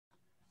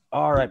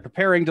All right,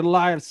 preparing to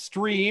live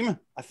stream.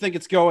 I think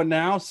it's going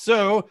now.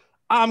 So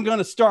I'm going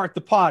to start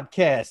the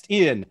podcast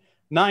in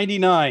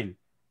 99,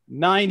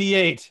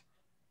 98,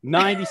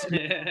 90.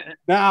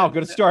 Now,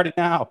 going to start it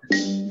now.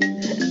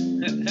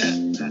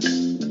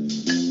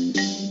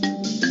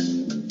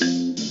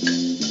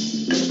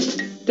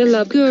 The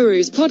Love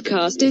Gurus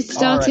podcast is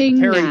starting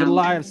now.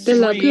 The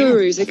Love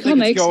Gurus are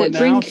comics that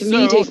bring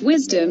comedic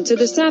wisdom to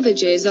the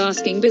savages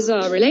asking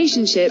bizarre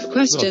relationship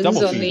questions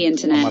on the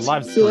internet.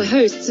 Your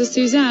hosts are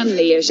Suzanne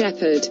Leah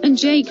Shepherd and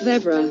Jake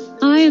Vevera.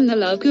 I am the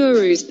Love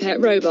Gurus'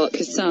 pet robot,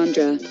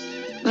 Cassandra.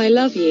 I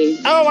love you.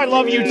 Oh, I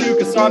love you too,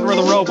 Cassandra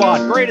the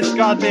robot. Greatest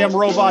goddamn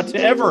robot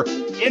to ever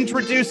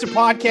introduce a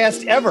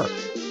podcast ever.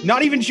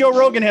 Not even Joe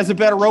Rogan has a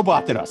better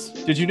robot than us.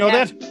 Did you know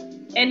that?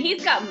 And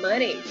he's got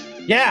money.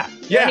 Yeah.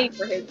 Money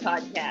for his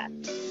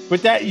podcast.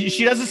 But that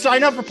she doesn't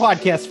sign up for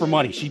podcasts for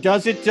money. She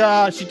does it.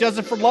 She does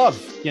it for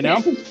love. You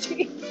know.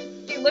 she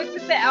looked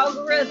at the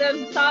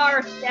algorithm, saw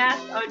our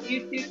stats on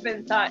YouTube,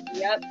 and thought,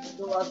 "Yep,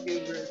 the Love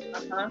Gurus.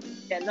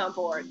 Getting on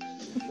board."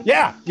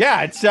 Yeah.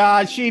 It's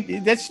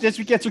that's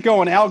what gets her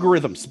going.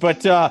 Algorithms.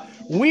 But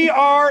we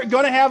are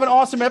going to have an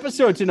awesome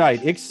episode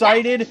tonight.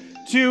 Excited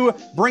to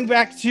bring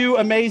back two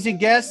amazing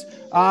guests.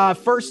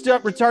 First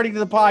up, returning to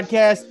the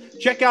podcast.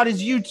 Check out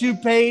his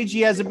YouTube page.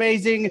 He has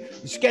amazing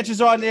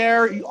sketches on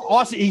there.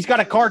 Awesome. He's got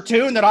a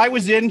cartoon that I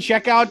was in.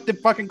 Check out the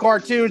fucking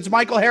cartoons.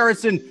 Michael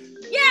Harrison.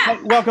 Yeah.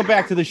 Welcome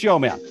back to the show,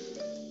 man.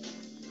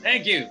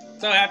 Thank you.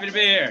 So happy to be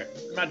here.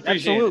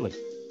 Absolutely.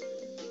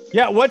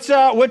 Yeah. What's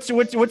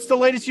the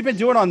latest you've been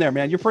doing on there,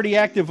 man? You're pretty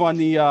active on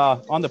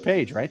the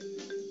page, right?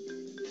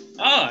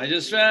 Oh, I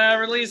just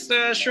released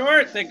a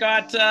short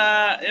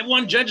that it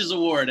won Judges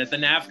Award at the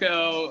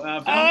NAFCO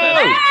Film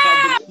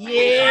Festival.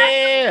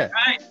 Yeah.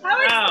 Right.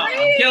 Wow,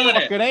 I'm killing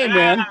it. Good aim,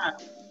 man.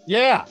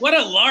 Yeah. What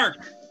a lark.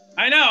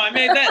 I know. I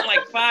made that in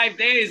like 5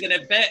 days, and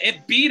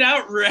it beat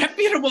out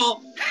reputable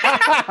film.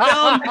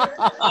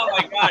 Oh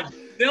my God.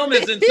 Film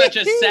is in such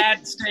a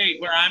sad state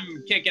where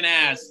I'm kicking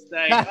ass.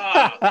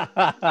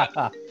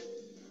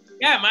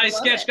 Yeah, my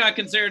sketch got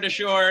considered a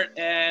short,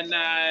 and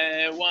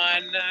it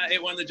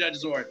won the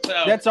Judges Award.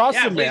 So that's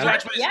awesome, man.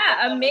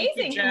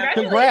 Amazing.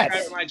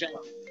 Congrats.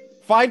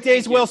 5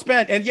 days well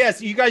spent. And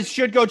yes, you guys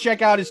should go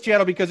check out his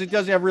channel because it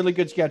does have really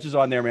good sketches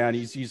on there, man.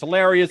 He's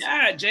hilarious.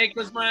 Yeah, Jake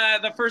was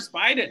the first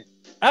Biden.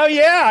 Oh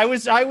yeah, I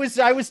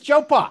was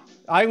Joe Pop.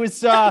 I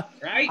was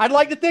right? I'd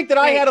like to think that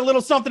I had a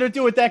little something to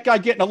do with that guy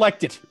getting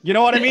elected. You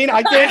know what I mean?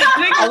 I did.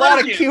 A lot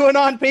of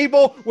QAnon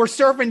people were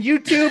surfing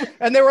YouTube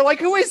and they were like,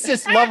 who is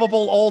this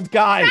lovable old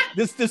guy?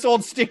 This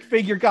old stick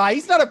figure guy.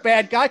 He's not a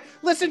bad guy.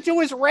 Listen to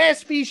his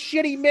raspy,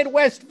 shitty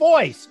Midwest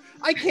voice.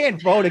 I can't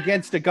vote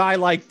against a guy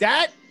like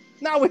that.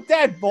 Not with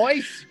that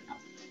voice.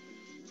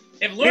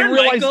 If Lord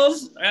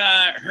Michaels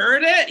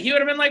heard it, he would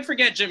have been like,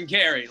 forget Jim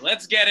Carrey.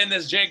 Let's get in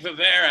this Jake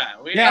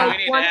Vevera. We need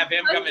to have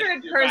him come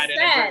in.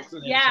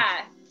 100%.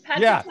 Yeah.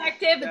 Pet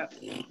Detective,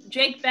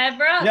 Jake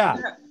Vevera.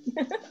 Yeah.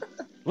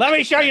 Let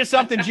me show you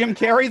something, Jim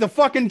Carrey. The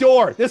fucking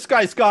door. This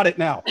guy's got it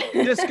now.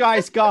 This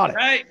guy's got it.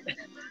 Right.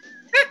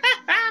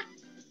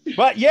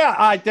 But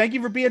yeah, thank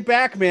you for being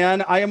back,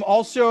 man. I am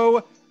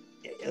also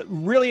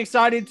really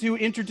excited to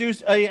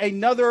introduce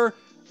another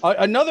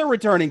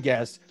returning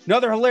guest,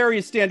 another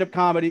hilarious stand-up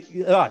comic,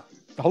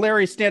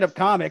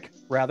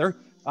 rather.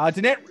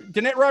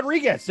 Danette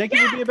Rodriguez. Thank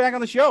you for being back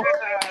on the show.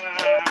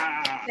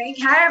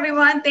 Hi,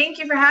 everyone. Thank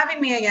you for having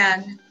me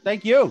again.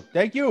 Thank you.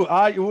 What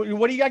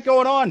do you got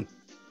going on?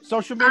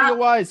 Social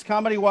media-wise,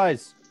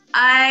 comedy-wise?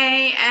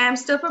 I am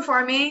still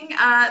performing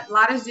a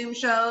lot of Zoom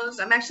shows.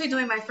 I'm actually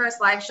doing my first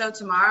live show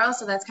tomorrow,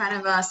 so that's kind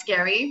of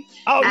scary.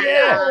 Oh,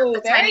 yeah.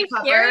 Very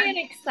scary and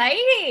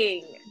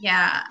exciting.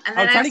 Yeah. And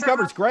then Tiny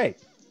Cover's great.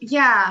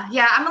 Yeah.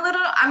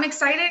 I'm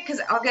excited because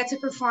I'll get to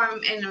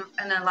perform in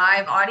a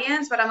live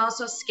audience, but I'm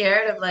also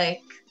scared of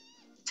like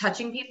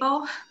touching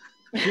people.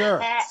 Sure.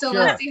 Let's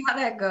see how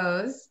that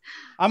goes.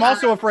 I'm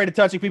also afraid of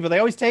touching people. They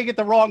always take it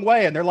the wrong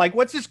way, and they're like,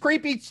 "What's this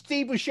creepy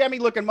Steve Buscemi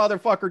looking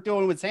motherfucker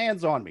doing with his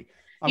hands on me?"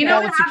 I'm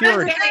calling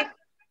security.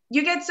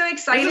 You get so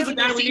excited when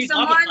you see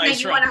someone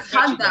that you want to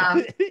hug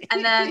them,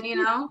 and then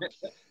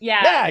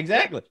Yeah,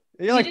 exactly.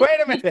 You're like, wait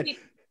a minute.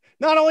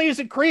 Not only is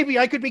it creepy,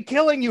 I could be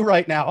killing you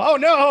right now. Oh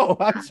no,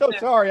 I'm so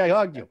sorry I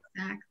hugged you.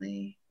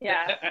 Exactly.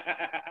 Yeah.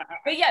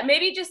 But yeah,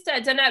 maybe just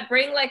Danette,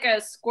 bring like a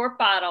squirt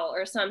bottle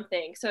or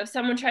something. So if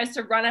someone tries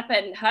to run up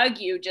and hug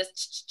you,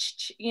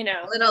 just a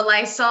little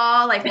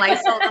Lysol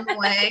them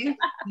away.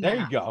 There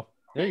you go.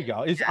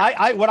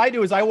 What I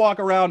do is I walk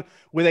around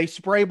with a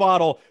spray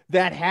bottle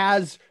that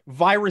has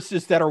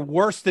viruses that are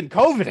worse than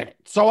COVID in it.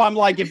 So I'm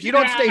like, if you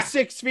don't stay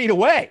 6 feet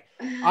away,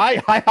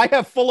 I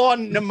have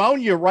full-on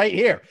pneumonia right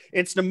here.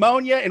 It's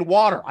pneumonia and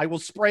water. I will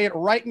spray it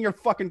right in your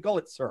fucking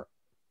gullet, sir.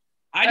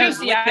 I just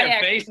lick their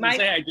face and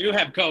say I do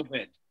have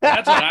COVID.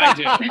 That's what I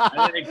do.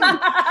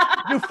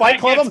 You Fight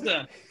Club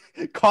them?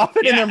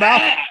 Coughing in their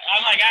mouth?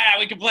 I'm like,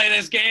 we can play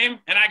this game,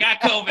 and I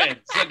got COVID,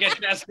 so get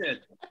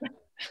tested.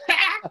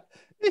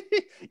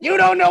 You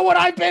don't know what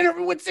I've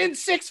been within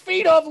 6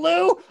 feet of,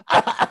 Lou.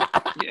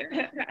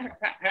 Yeah.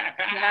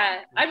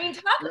 I mean,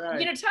 talk about,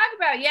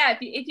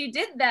 if you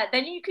did that,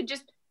 then you could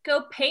just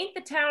go paint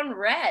the town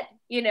red,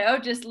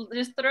 just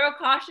throw a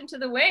caution to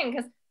the wind,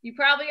 because you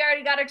probably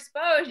already got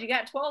exposed. You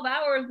got 12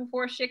 hours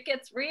before shit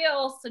gets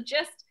real. So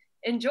just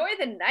enjoy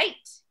the night,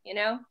 hit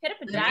up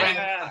a dive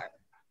bar.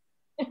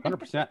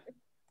 100%.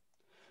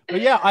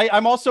 But yeah,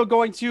 I'm also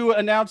going to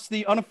announce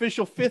the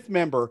unofficial 5th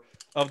member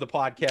of the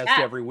podcast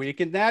every week,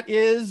 and that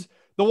is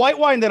the white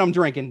wine that I'm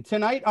drinking.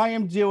 Tonight I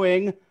am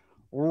doing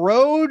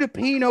Road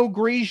Pinot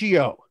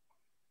Grigio.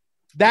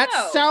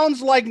 That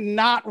sounds like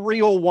not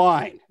real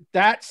wine.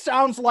 That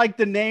sounds like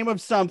the name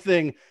of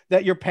something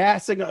that you're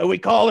passing. We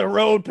call it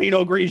Road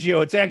Pinot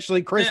Grigio. It's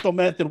actually crystal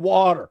meth and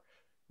water.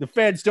 The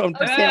feds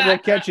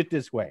can't catch it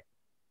this way.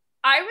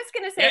 I was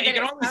going to say that you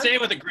can only say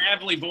it with a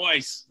gravelly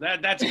voice.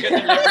 That's a good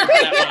delivery for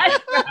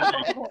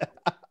that one.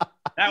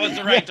 That was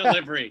the right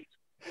delivery.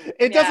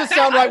 It doesn't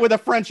sound right with a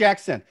French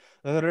accent.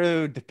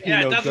 It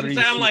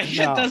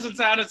doesn't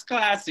sound as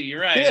classy.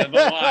 You're right. Of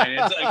a wine.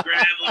 It's a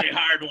gravelly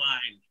hard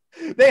wine.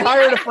 They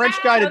hired a French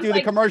guy to do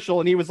the commercial,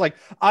 and he was like,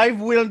 I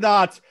will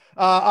not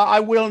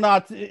knock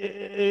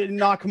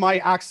my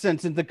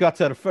accent in the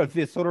gutter for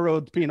this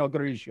Road Pinot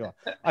Grigio.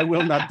 I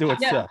will not do it,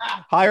 sir.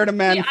 Hired a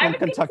man from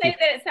Kentucky. Say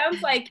that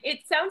it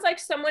sounds like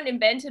someone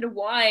invented a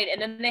wine,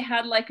 and then they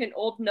had like an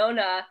old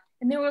Nona,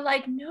 and they were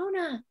like,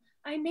 Nona,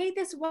 I made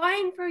this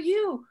wine for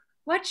you.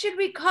 What should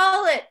we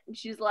call it? And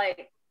she's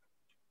like,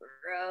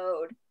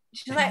 Road.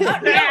 She's like, oh,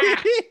 Nona,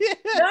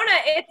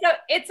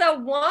 it's a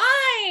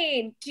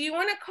wine. Do you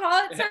want to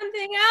call it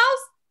something else?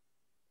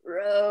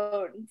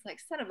 Road. It's like,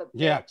 son of a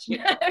bitch.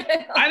 Yeah.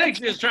 I think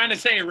she was trying to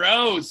say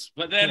rose,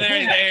 but then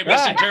they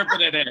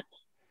misinterpreted it.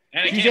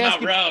 And it came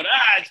out road.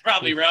 It's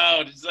probably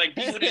road. It's like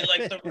beauty,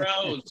 like the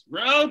rose.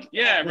 Road?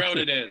 Yeah, road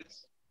it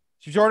is.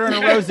 She's ordering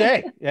a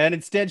rosé, and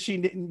instead she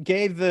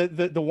gave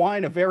the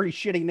wine a very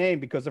shitty name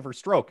because of her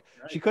stroke.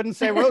 Right. She couldn't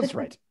say rose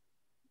right.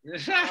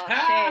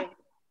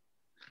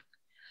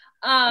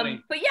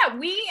 But yeah,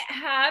 we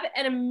have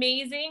an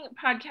amazing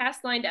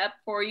podcast lined up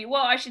for you.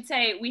 Well, I should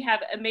say we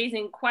have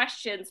amazing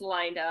questions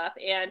lined up,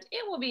 and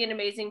it will be an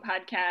amazing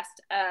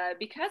podcast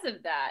because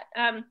of that.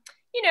 I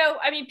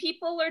mean,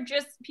 people are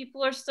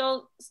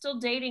still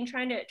dating,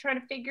 trying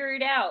to figure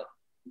it out.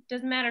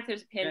 Doesn't matter if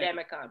there's a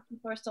pandemic on.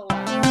 People are still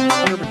watching.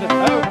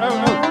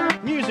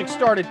 100%. Music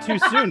started too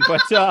soon,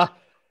 but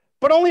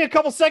only a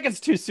couple seconds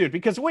too soon,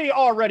 because we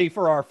are ready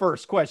for our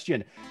first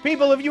question.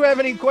 People, if you have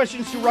any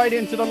questions to write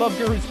into the Love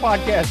Gurus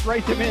podcast,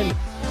 write them in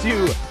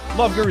to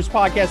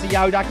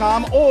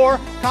loveguruspodcast@yahoo.com or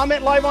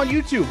comment live on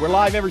YouTube. We're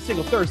live every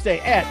single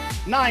Thursday at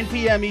 9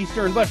 p.m.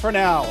 Eastern. But for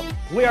now,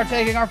 we are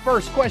taking our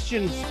first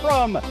questions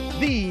from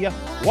the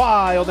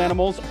wild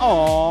animals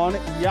on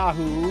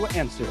Yahoo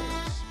Answers.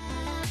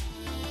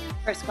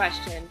 First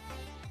question.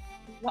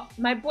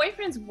 My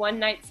boyfriend's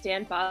one-night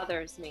stand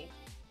bothers me.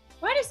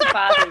 Why does it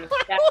bother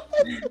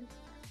you?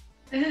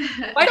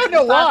 I don't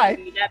know why.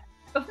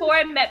 Before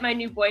I met my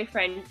new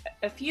boyfriend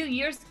a few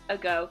years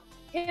ago,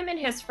 him and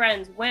his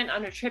friends went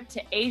on a trip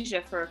to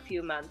Asia for a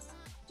few months.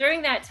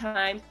 During that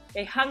time,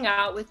 they hung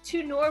out with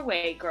 2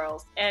 Norway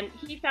girls, and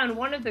he found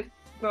one of the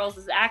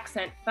girls'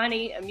 accent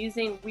funny,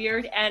 amusing,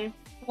 weird, and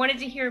wanted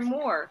to hear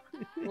more.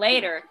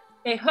 Later,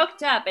 they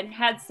hooked up and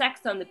had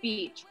sex on the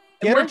beach.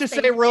 Get her to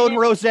say Road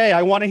Rosé.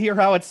 I want to hear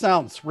how it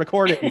sounds.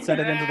 Record it and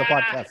send it into the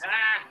podcast.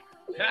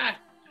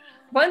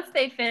 Once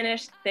they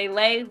finished, they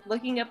lay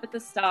looking up at the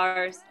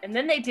stars, and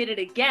then they did it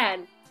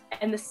again.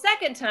 And the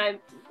second time,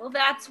 well,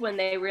 that's when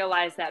they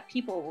realized that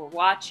people were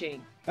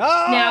watching.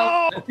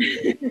 Oh!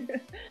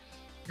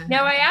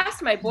 Now I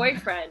asked my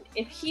boyfriend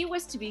if he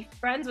was to be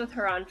friends with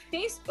her on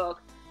Facebook,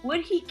 would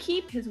he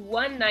keep his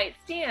one-night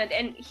stand?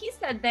 And he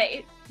said that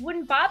it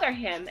wouldn't bother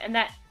him and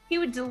that he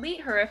would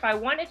delete her if I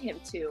wanted him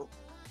to.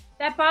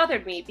 That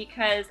bothered me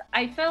because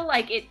I felt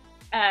like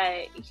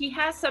he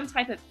has some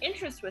type of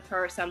interest with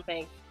her or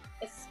something,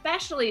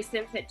 especially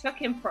since it took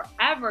him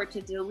forever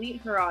to delete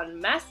her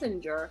on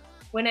Messenger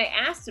when I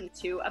asked him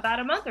to about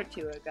a month or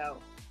 2 ago.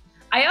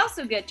 I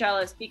also get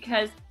jealous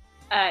because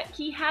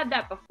he had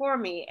that before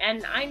me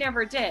and I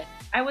never did.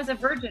 I was a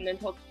virgin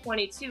until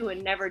 22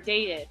 and never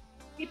dated.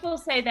 People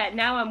say that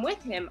now I'm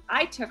with him,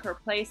 I took her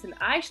place and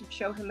I should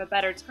show him a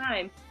better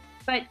time.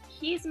 But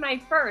he's my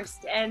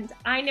first, and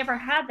I never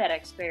had that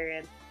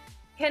experience.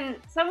 Can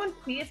someone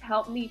please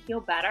help me feel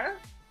better?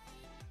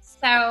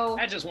 So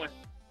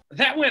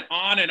that went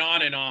on and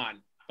on and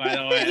on, by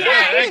the way.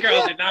 That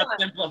girl did not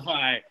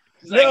simplify.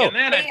 She's like, and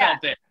then I felt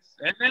this,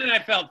 and then I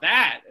felt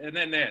that, and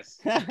then this.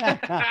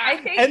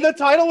 And the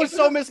title was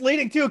so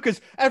misleading too,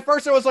 because at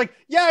first I was like,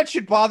 yeah, it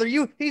should bother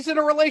you. He's in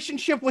a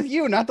relationship with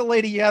you, not the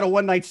lady you had a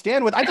one-night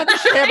stand with. I thought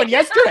this shit happened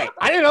yesterday.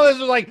 I didn't know this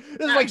was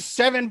like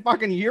 7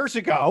 fucking years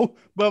ago,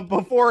 but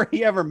before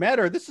he ever met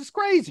her. This is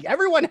crazy.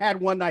 Everyone had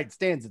one-night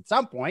stands at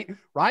some point,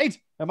 right?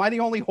 Am I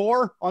the only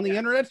whore on the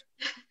internet?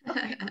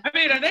 I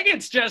mean, I think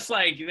it's just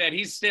like that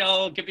he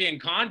still could be in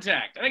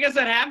contact. I guess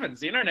that happens.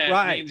 The internet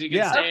means you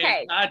can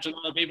stay in touch with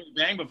all the people you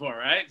banged before,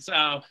 right?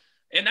 So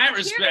in that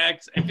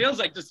respect, it feels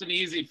like just an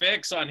easy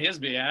fix on his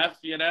behalf,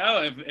 you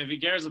know, if he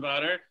cares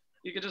about her,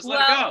 you could just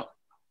let it go.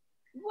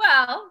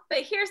 Well,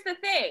 but here's the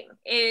thing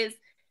is,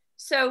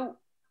 so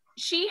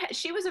she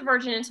was a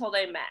virgin until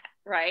they met,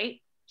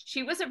 right?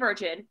 She was a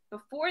virgin.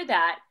 Before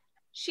that,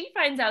 she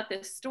finds out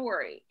this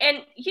story. And,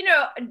 you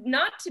know,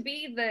 not to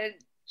be the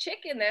chick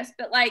in this,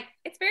 but like,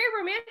 it's very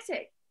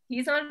romantic.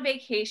 He's on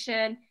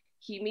vacation.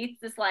 He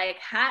meets this like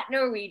hot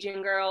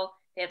Norwegian girl.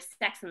 They have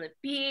sex on the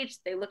beach.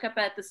 They look up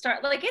at the star.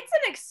 Like, it's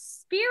an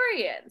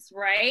experience,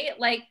 right?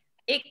 Like,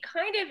 it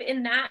kind of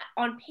in that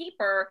on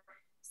paper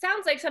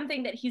sounds like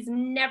something that he's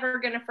never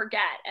going to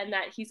forget and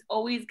that he's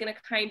always going to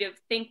kind of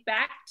think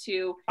back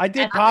to. I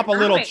did pop a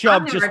little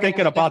chub just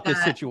thinking about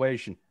this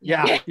situation.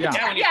 Yeah. When you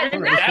put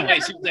it that way,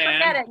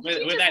 Suzanne,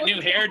 with that new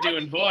hairdo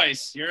and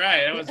voice, you're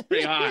right. That was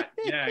pretty hot.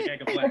 Yeah, I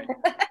can't complain.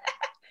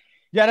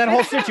 Yeah, that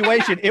whole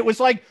situation. It was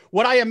like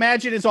what I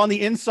imagine is on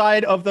the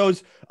inside of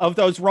those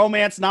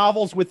romance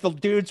novels with the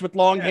dudes with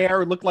long hair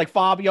who look like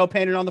Fabio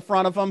painted on the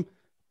front of them.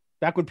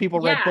 Back when people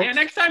read books. Yeah,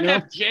 next time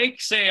have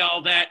Jake say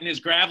all that in his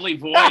gravelly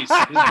voice,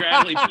 his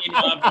gravelly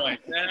female voice.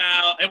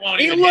 It won't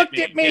even He looked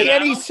at me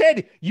and he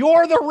said,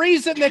 "You're the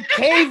reason that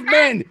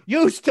cavemen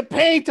used to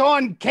paint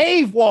on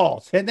cave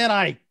walls." And then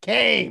I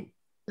came.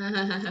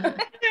 I'd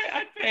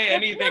pay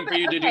anything for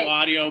you to do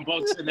audio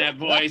books in that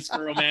voice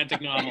for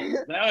romantic novels.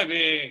 That would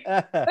be.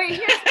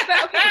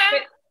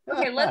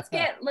 Okay, let's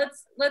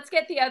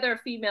get the other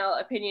female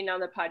opinion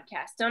on the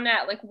podcast.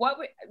 Danette, like what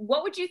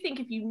would you think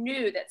if you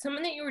knew that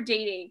someone that you were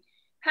dating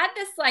had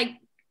this, like,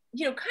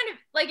 you know, kind of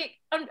like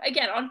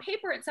again on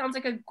paper it sounds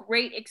like a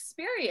great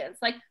experience.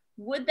 Like,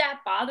 would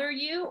that bother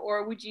you,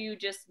 or would you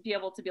just be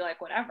able to be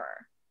like,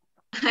 whatever?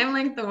 I'm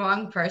like the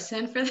wrong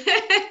person for this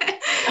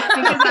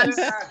because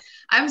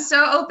I'm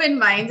so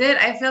open-minded.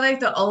 I feel like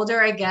the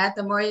older I get,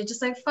 the more you're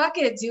just like, fuck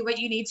it, do what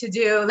you need to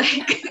do.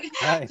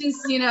 Like,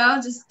 just, you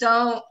know, just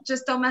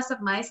don't mess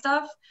up my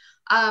stuff.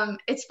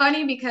 It's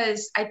funny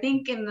because I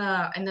think in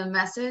the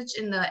message,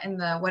 in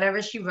the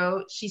whatever she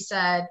wrote, she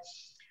said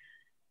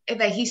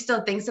that he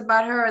still thinks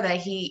about her, or that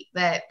he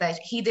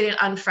didn't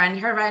unfriend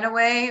her right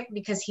away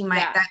because he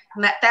might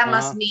that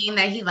must mean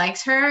that he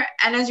likes her.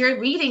 And as you're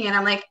reading it,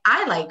 I'm like,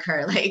 I like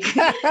her, like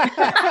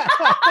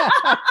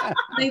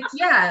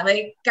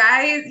like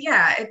guys,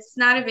 it's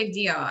not a big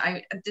deal.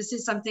 This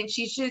is something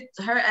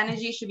her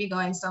energy should be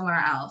going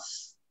somewhere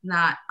else,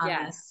 not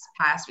on this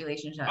past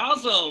relationship.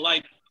 Also,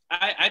 like,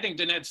 I think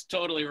Danette's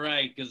totally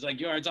right, because like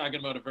you are talking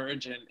about a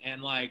virgin,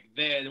 and like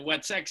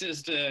what sex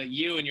is to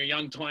you in your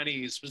young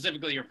 20s,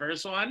 specifically your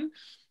first one,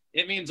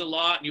 it means a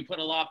lot and you put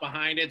a lot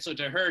behind it. So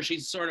to her,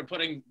 she's sort of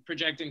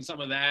projecting some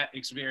of that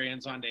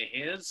experience onto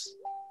his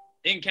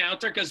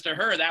encounter, because to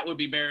her that would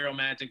be very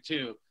romantic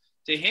too.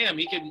 To him,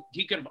 he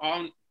could have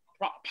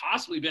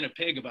possibly been a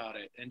pig about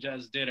it and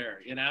just did her,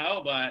 you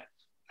know. But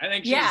I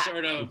think she's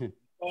sort of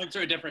going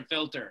through a different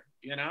filter,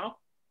 you know.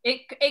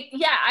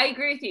 I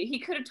agree with you. They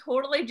could have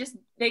totally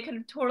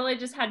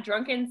just had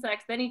drunken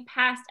sex. Then he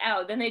passed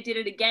out. Then they did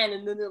it again,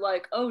 and then they're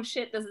like, "Oh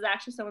shit, this is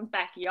actually someone's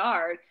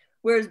backyard."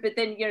 But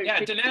then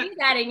she's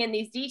adding in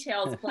these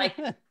details of like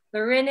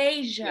they're in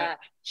Asia.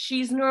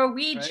 She's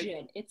Norwegian.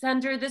 Right? It's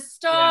under the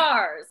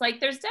stars. Like,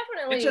 there's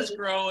definitely it's just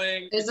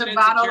growing. There's a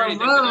bottle of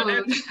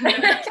road.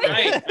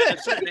 Right.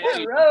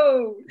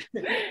 Road.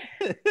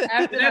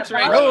 That's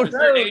right. At a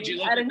certain age, you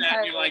look at that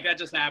and you're like, that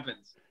just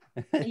happens.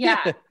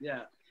 Yeah.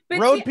 Yeah.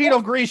 Road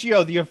Pinot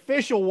Grigio, the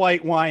official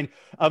white wine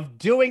of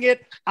doing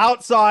it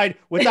outside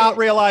without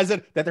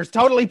realizing that there's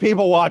totally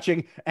people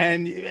watching.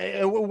 And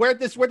where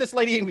this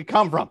lady even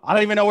come from? I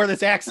don't even know where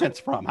this accent's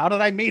from. How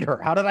did I meet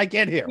her? How did I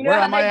get here? Where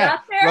am I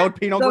at? Road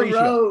Pinot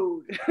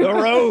Grigio. The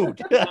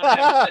road.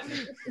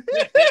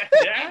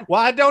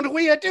 Why don't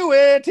we do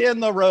it in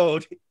the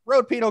road?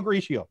 Road Pinot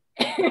Grigio.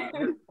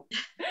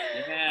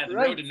 Yeah, the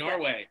road to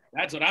Norway.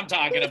 That's what I'm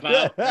talking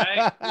about,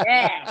 right?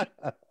 Yeah.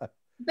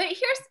 But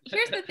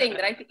here's the thing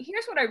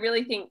here's what I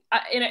really think,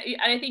 and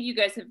I think you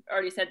guys have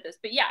already said this,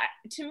 but yeah,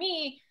 to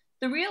me,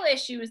 the real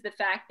issue is the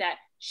fact that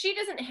she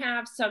doesn't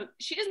have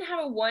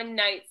a one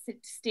night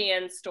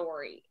stand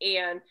story,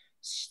 and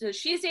so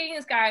she's dating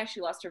this guy,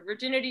 she lost her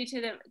virginity to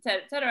them,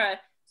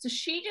 etc. So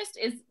she just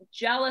is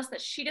jealous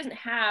that she doesn't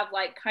have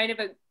like kind of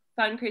a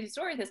fun, crazy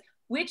story with this,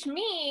 which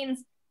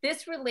means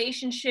this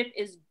relationship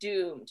is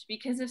doomed,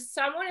 because if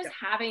someone is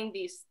having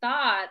these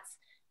thoughts,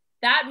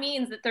 that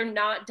means that they're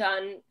not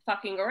done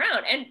fucking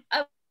around. And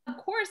of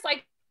course,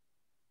 like,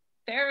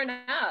 fair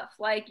enough.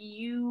 Like,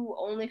 you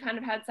only kind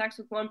of had sex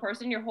with one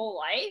person your whole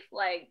life.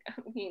 Like,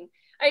 I mean,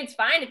 it's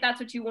fine if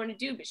that's what you want to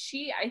do, but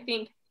I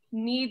think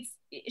needs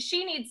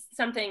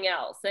something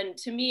else. And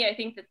to me, I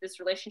think that this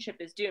relationship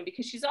is doomed,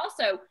 because she's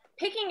also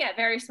picking at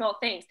very small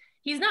things.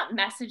 He's not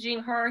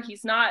messaging her.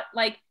 He's not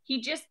like,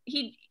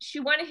 she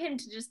wanted him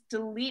to just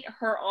delete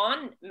her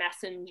on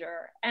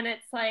Messenger. And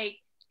it's like,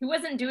 he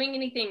wasn't doing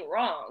anything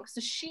wrong. So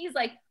she's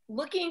like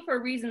looking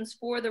for reasons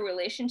for the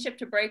relationship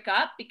to break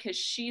up, because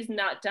she's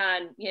not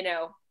done, you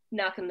know,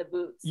 knocking the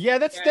boots. Yeah,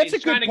 that's a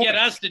good trying to get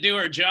us to do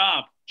her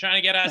job. trying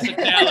to get us to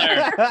tell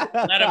her,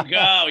 let him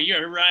go.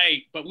 You're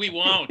right, but we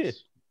won't.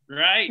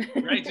 Right,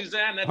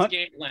 Suzanne. That's the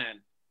game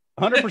plan.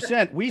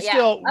 100%. We're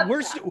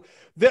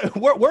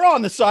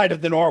on the side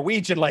of the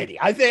Norwegian lady.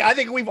 I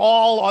think we've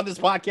all on this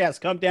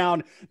podcast come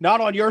down,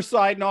 not on your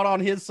side, not on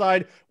his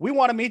side. We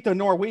want to meet the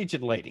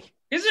Norwegian lady.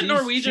 Isn't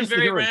Norwegian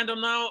very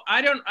random though?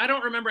 I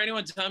don't remember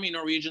anyone telling me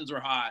Norwegians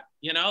were hot.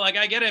 You know, like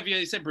I get it if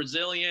you said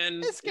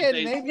Brazilian. It's good.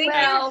 Maybe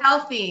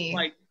healthy.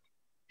 Like,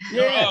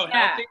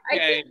 healthy.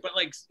 Okay, but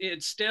like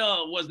it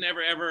still was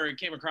never ever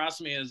came across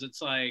me as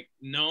it's like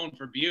known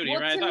for beauty,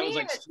 right? I thought it was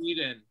like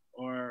Sweden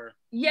or.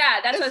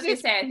 Yeah, that's what I was gonna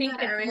say. I think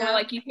it's more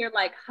like you hear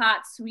like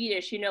hot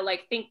Swedish, you know,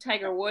 like think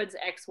Tiger Woods'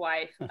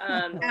 ex-wife.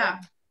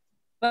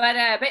 But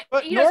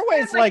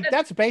Norway's like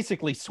that's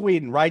basically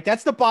Sweden, right?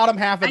 That's the bottom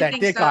half of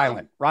that dick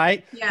island,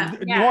 right? Yeah.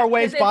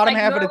 Norway's bottom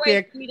half of the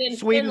dick,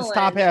 Sweden's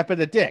top half of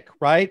the dick,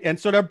 right? And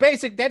so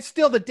that's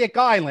still the dick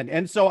island.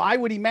 And so I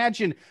would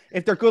imagine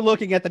if they're good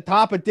looking at the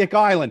top of Dick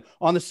Island,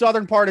 on the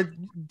southern part of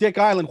Dick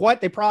Island,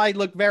 they probably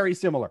look very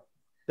similar.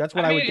 That's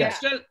what I would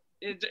guess.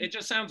 It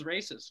just sounds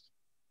racist.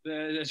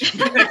 Tired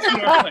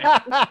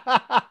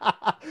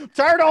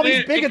of all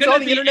these bigots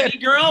on the internet.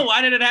 Girl,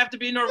 why did it have to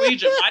be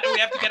Norwegian? Why do we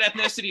have to get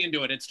ethnicity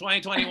into it? It's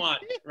 2021,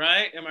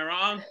 right? Am I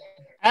wrong?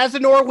 As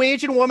a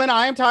Norwegian woman,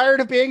 I am tired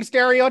of being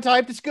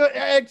stereotyped.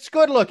 It's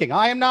good looking.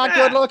 I am not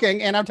good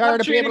looking, and I'm tired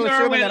of people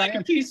assuming that like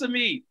a piece of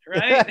meat,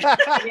 right?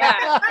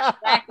 Yeah,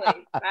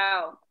 exactly.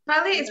 Wow.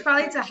 It's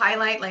probably to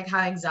highlight like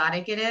how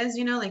exotic it is,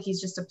 you know, like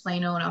he's just a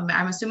plain old,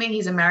 I'm assuming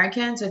he's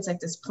American, so it's like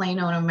this plain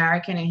old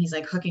American and he's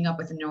like hooking up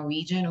with a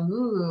Norwegian.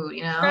 Ooh,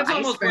 you know. That's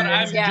almost what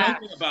I'm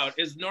joking about,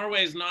 is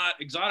Norway's not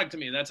exotic to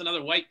me. That's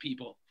another white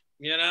people,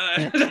 you know.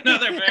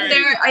 Another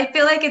I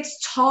feel like it's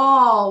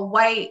tall,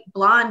 white,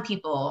 blonde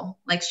people,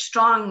 like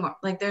strong,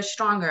 like they're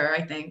stronger,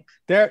 I think.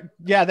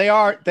 They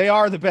are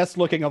the best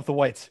looking of the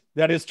whites.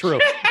 That is true.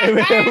 Okay,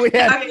 now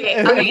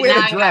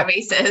I got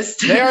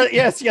racist. They are,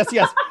 yes.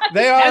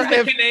 They are. As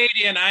a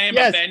Canadian, I am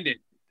offended.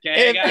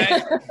 Okay,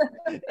 guys.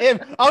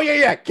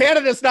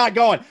 Canada's not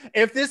going.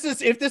 If this is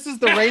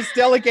the race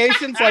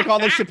delegations like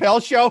on the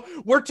Chappelle show,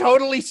 we're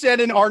totally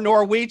sending our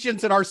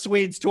Norwegians and our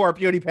Swedes to our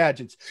beauty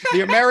pageants.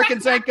 The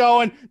Americans ain't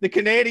going. The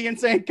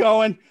Canadians ain't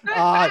going.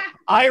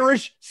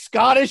 Irish,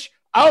 Scottish.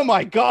 Oh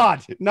my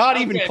God! Not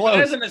even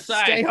close. As an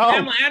aside,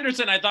 Pamela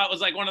Anderson, I thought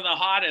was like one of the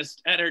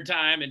hottest at her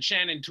time, and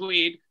Shannon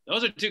Tweed.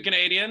 Those are two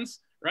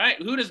Canadians, right?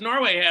 Who does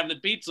Norway have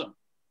that beats them?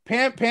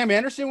 Pam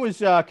Anderson was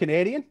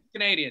Canadian.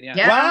 Canadian,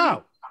 yeah.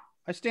 Wow,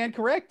 I stand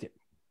corrected.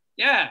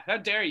 Yeah, how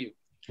dare you?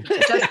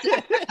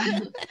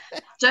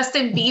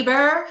 Justin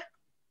Bieber.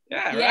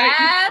 Yeah,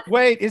 right.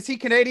 Wait, is he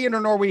Canadian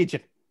or Norwegian?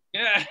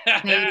 Yeah.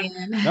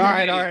 Canadian. All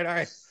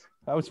right.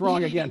 I was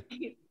wrong again.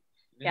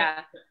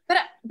 Yeah, but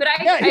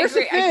I here's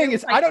agree. the thing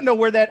is I don't know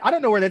where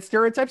that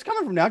stereotype's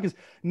coming from now, because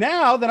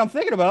now that I'm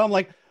thinking about it, I'm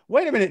like,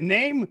 wait a minute,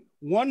 name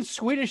one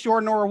Swedish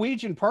or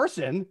Norwegian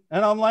person,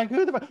 and I'm like,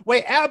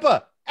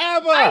 ABBA.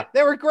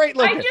 They were great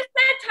looking. I just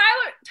said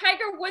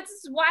Tiger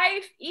Woods'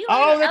 wife.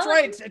 That's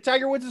right,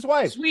 Tiger Woods'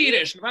 wife.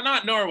 Swedish, but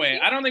not Norway.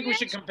 I don't think we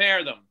should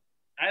compare them.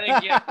 I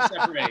think you have to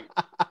separate.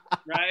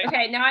 Right?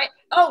 Okay, now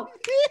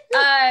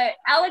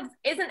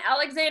isn't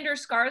Alexander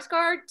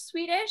Skarsgård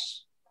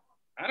Swedish?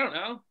 I don't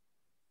know.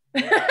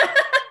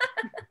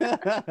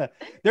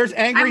 There's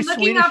angry I'm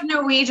looking Swedish up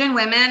Norwegian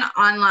women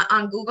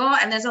on Google,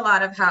 and there's a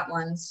lot of hot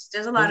ones.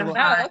 There's a lot of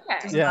hot.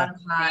 There's a lot of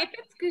hot. If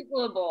it's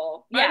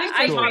Googleable, I think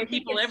there's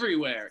people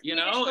everywhere. You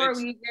know,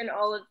 Norwegian,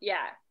 all of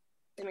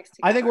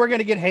I think we're going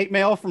to get hate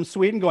mail from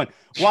Sweden going,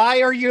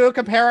 why are you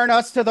comparing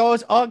us to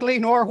those ugly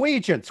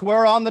Norwegians?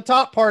 We're on the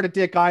top part of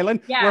Dick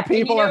Island where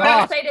people are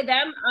hot. I say to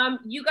them,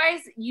 you guys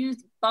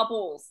use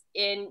bubbles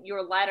in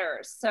your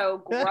letters, so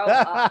grow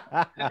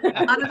up.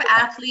 A lot of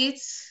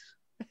athletes.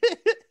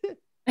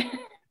 Yeah,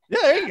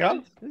 there you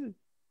go.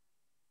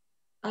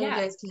 Oh, you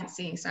guys can't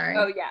see. Sorry.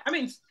 Oh, yeah. I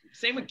mean,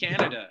 same with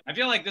Canada. I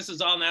feel like this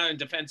is all now in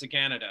defense of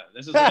Canada.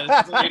 This is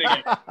leading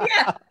it.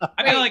 Yeah.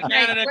 I feel like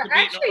Canada could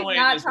beat Norway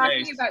in this race. We're actually not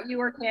talking about you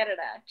or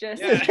Canada.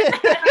 Just.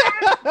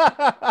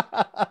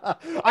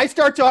 I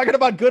start talking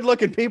about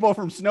good-looking people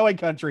from snowy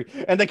country,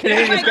 and the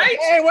Canadians go,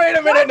 hey, wait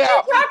a minute now.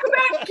 Don't talk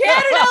about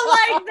Canada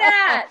like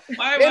that.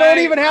 They don't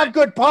even have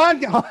good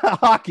pond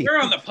hockey.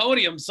 You're on the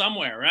podium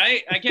somewhere,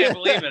 right? I can't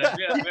believe it. I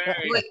feel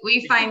very...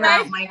 We find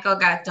out Michael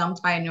got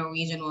dumped by a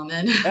Norwegian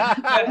woman.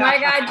 Oh my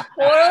God,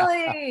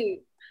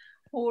 totally.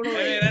 I mean,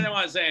 I didn't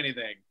want to say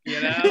anything,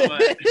 you know,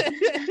 but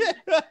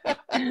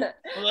a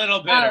little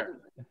bitter.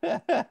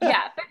 So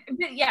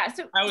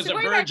I was a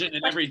virgin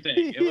and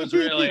everything. It was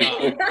really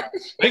I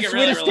could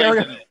really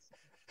relate to this.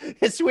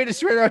 His Swedish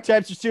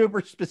stereotypes are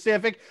super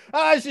specific.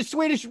 It's just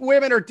Swedish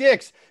women are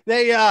dicks.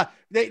 They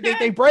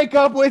break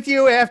up with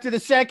you after the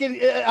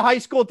second high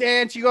school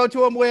dance you go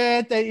to them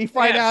with. You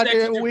find out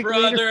a week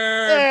later.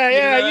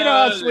 Yeah, you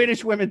know how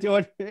Swedish women do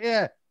it.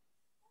 Yeah.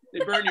 They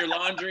burn your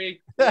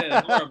laundry.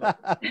 Yeah, horrible.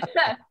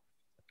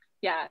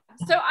 Yeah.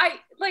 So I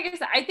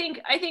said, I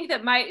think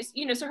that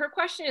so her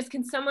question is,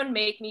 can someone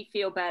make me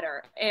feel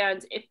better?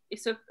 And if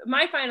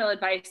my final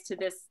advice to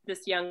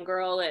this young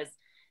girl is,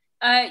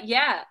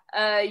 Yeah.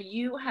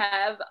 You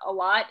have a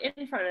lot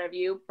in front of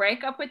you.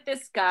 Break up with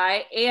this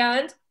guy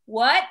and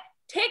what?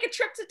 Take a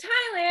trip to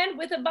Thailand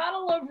with a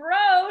bottle of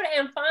road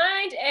and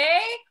find a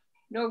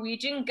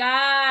Norwegian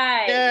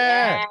guy.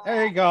 Yeah.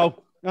 There you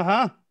go.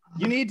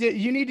 You need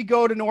to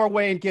go to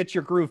Norway and get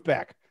your groove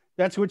back.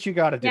 That's what you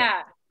got to do.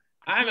 Yeah.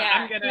 I'm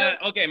gonna.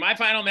 Okay, my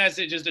final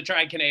message is to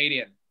try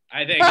Canadian.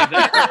 I think if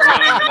that's where we're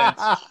going with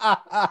this,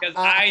 because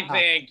I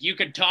think you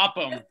could top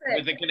him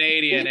with a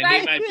Canadian, and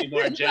he might be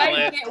more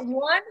jealous. You get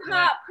one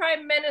hot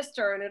prime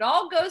minister, and it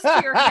all goes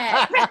to your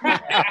head.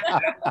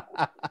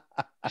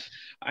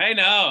 I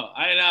know.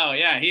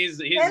 Yeah,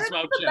 he's a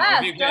smoke show.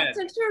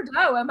 Justin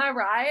Trudeau, am I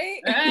right?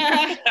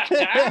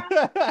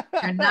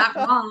 You're not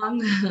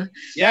wrong.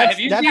 Yeah,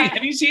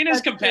 have you seen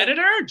his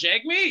competitor,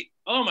 Jagmeet?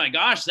 Oh my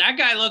gosh, that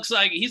guy looks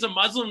like he's a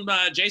Muslim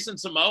Jason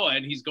Samoa,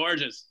 and he's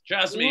gorgeous.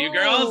 Trust me, you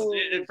girls,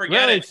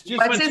 forget it. It's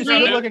just a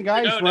good-looking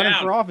guy who's running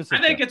for office. I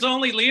think it's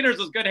only leaders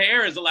with good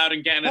hair is allowed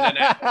in Canada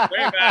now.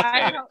 Very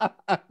fascinating.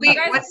 Wait,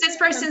 what's this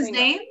person's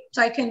name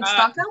so I can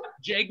stalk him?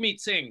 Jagmeet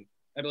Singh,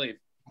 I believe.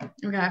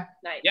 Okay.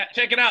 Nice. Yeah,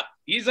 check it out.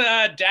 He's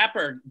a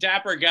dapper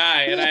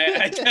guy, and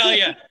I tell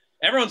you,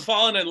 everyone's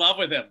falling in love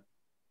with him.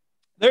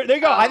 There you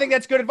go. I think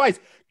that's good advice.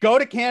 Go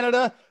to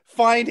Canada,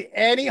 find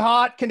any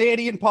hot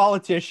Canadian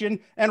politician,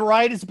 and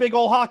ride his big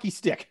old hockey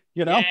stick.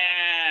 You know?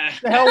 Yeah.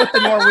 The hell with the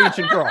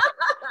Norwegian girl.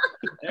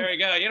 There we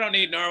go. You don't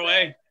need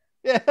Norway.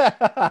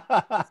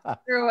 Yeah.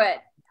 Screw it.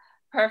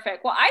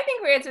 Perfect. Well, I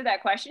think we answered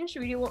that question.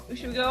 Should we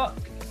go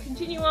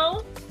continue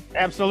on?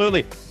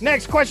 Absolutely.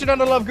 Next question on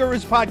the Love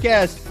Gurus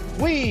podcast.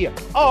 We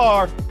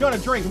are going to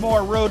drink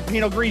more Road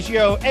Pinot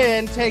Grigio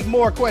and take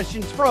more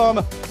questions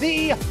from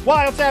the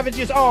Wild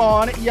Savages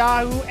on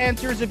Yahoo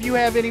Answers. If you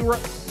have any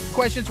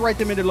questions, write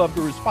them into Love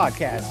Gurus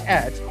podcast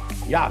at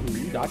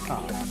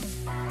yahoo.com.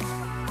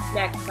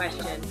 Next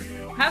question.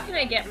 How can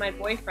I get my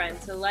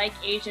boyfriend to like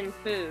Asian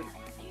food?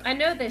 I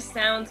know this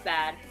sounds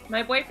bad.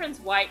 My boyfriend's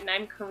white and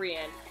I'm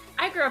Korean.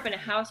 I grew up in a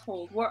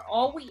household where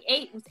all we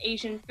ate was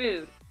Asian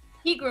food.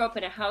 He grew up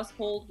in a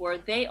household where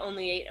they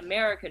only ate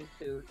American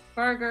food,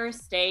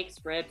 burgers, steaks,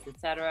 ribs,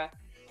 etc.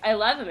 I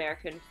love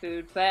American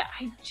food, but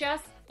I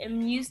just am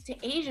used to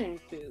Asian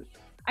food.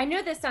 I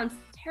know this sounds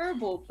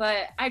terrible,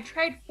 but I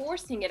tried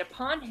forcing it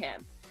upon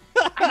him.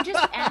 I'm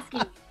just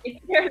asking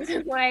if there's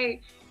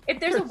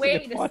a way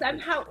to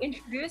somehow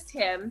introduce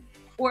him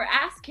or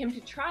ask him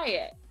to try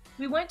it.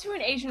 We went to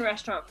an Asian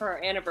restaurant for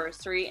our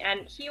anniversary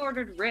and he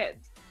ordered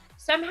ribs.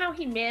 Somehow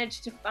he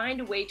managed to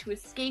find a way to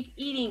escape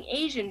eating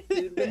Asian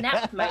food when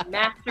that was my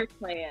master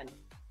plan.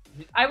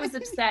 I was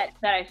upset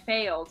that I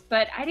failed,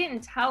 but I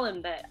didn't tell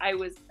him that I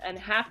was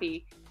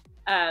unhappy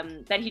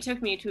that he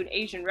took me to an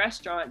Asian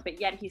restaurant,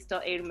 but yet he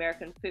still ate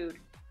American food.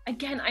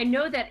 Again, I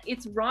know that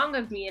it's wrong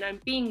of me and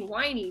I'm being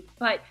whiny,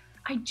 but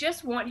I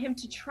just want him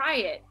to try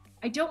it.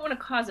 I don't want to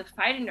cause a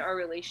fight in our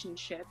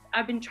relationship.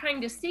 I've been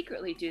trying to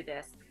secretly do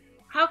this.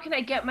 How can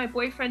I get my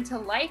boyfriend to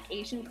like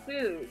Asian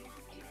food?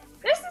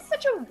 This is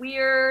a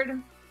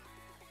weird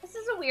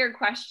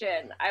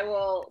question, I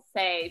will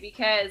say,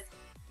 because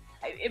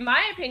in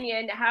my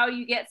opinion, how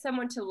you get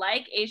someone to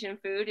like Asian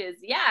food is,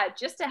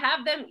 just to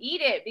have them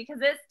eat it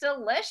because it's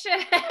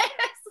delicious.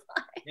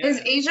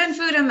 Is Asian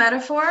food a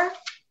metaphor?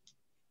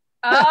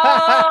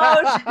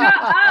 Oh, shut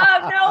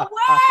up, no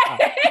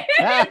way!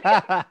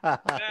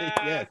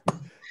 Yes.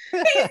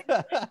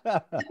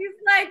 He's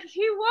like,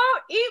 he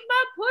won't eat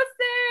my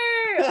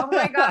pussy. Oh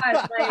my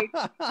God, like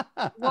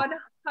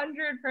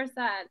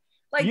 100%.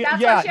 Like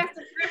that's why she has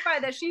to clarify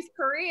that she's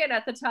Korean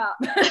at the top.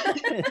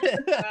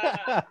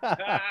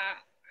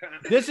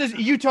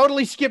 You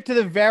totally skip to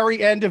the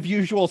very end of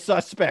Usual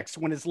Suspects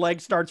when his leg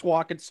starts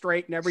walking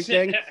straight and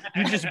everything.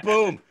 You just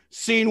boom,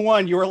 scene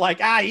one. You were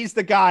like, he's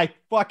the guy.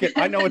 Fuck it,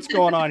 I know what's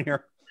going on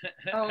here.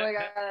 Oh my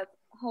God, that's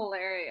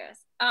hilarious.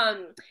 I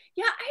don't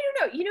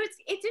know. You know,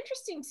 it's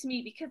interesting to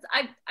me because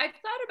I've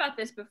thought about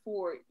this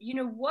before. You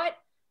know what?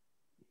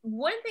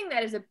 One thing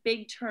that is a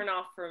big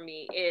turnoff for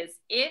me is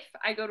if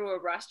I go to a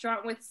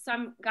restaurant with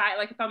some guy,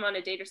 like if I'm on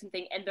a date or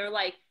something, and they're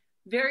like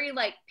very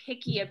like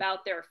picky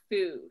about their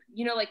food.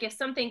 You know, like if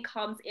something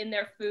comes in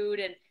their food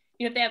and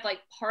you know if they have like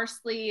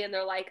parsley and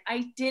they're like,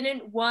 I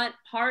didn't want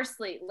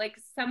parsley. Like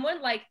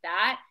someone like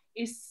that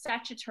is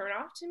such a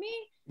turnoff to me.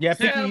 Yeah,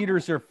 picky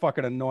eaters are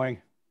fucking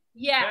annoying.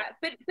 Yeah,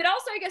 but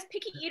also I guess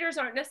picky eaters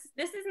aren't this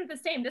isn't the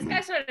same. This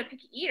guy's not a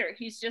picky eater.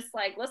 He's just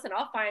like, listen,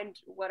 I'll find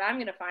what I'm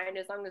gonna find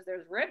as long as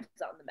there's ribs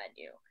on the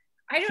menu.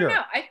 I don't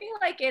know. I feel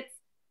like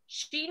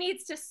she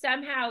needs to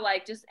somehow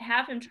like just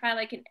have him try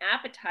like an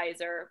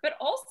appetizer, but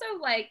also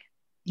like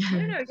I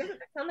don't know, it doesn't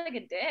sound like a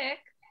dick.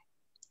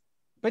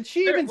 But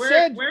she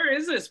said, where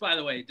is this, by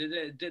the way?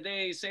 Did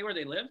they say where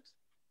they lived?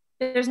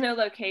 There's no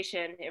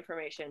location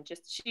information.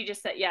 She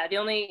just said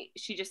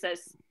she just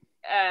says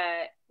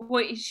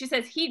she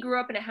says he grew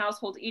up in a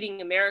household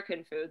eating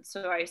American food,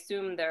 so I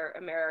assume they're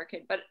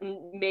American, but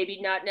maybe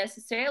not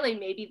necessarily.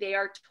 Maybe they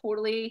are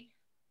totally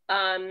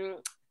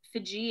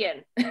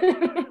Fijian.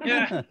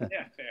 yeah,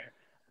 fair.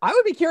 I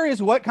would be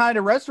curious what kind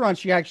of restaurant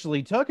she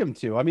actually took him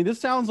to. I mean, this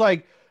sounds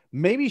like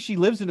maybe she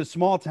lives in a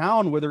small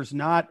town where there's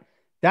not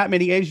that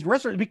many Asian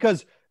restaurants,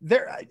 because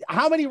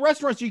how many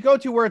restaurants do you go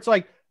to where it's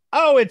like,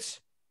 oh, it's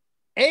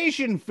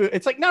Asian food?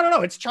 It's like,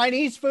 no, it's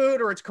Chinese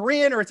food, or it's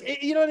Korean, or it's,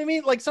 you know what I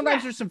mean? Like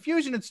sometimes there's some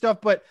fusion and stuff,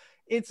 but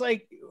it's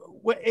like,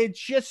 it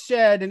just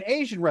said an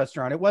Asian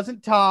restaurant. It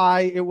wasn't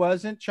Thai. It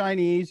wasn't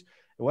Chinese.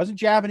 It wasn't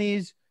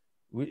Japanese.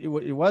 It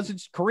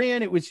wasn't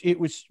Korean. It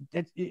wasn't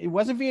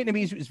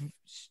Vietnamese.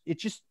 It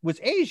just was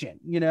Asian,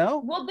 you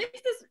know? Well, this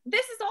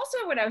is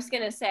also what I was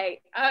going to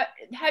say.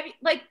 Have you,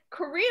 like,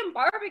 Korean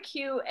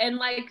barbecue and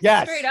like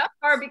straight up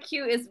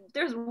barbecue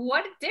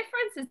what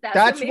difference is that?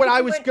 That's what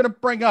I was going to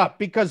bring up,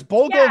 because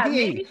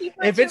bulgogi,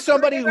 if it's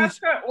somebody who's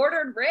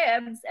ordered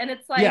ribs and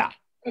it's like,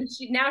 and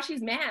now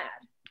she's mad.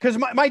 Because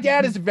my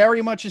dad is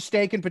very much a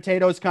steak and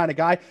potatoes kind of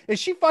guy. Is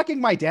she fucking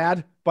my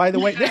dad, by the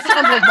way? This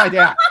sounds like my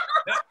dad.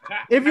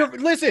 If you're,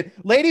 listen,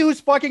 lady who's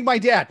fucking my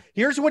dad,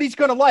 here's what he's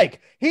going to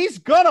like. He's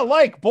going to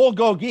like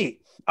bulgogi.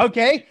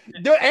 Okay.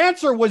 The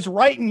answer was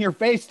right in your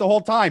face the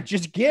whole time.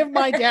 Just give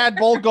my dad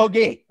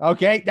bulgogi.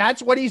 Okay.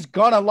 That's what he's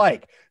going to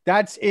like.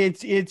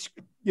 It's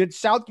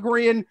South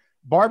Korean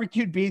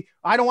barbecued beef.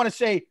 I don't want to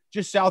say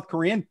just South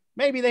Korean.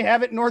 Maybe they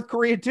have it in North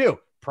Korea too.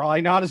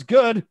 Probably not as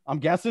good, I'm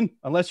guessing,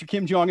 unless you're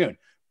Kim Jong-un.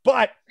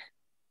 But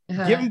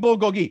give him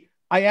bulgogi.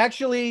 I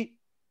actually,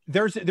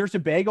 there's a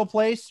bagel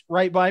place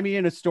right by me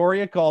in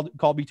Astoria called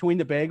Between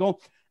the Bagel,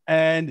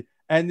 and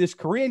this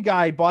Korean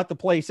guy bought the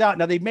place out.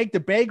 Now they make the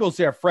bagels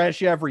there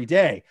fresh every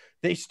day.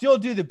 They still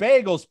do the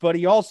bagels, but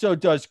he also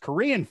does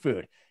Korean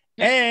food.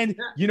 And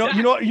you know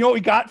what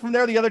we got from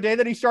there the other day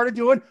that he started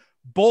doing?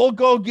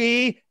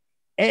 Bulgogi,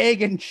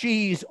 egg and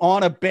cheese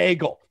on a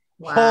bagel.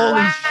 Wow.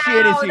 Holy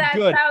shit, is it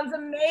good? That sounds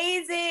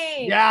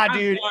amazing. Yeah,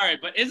 dude. I'm sorry,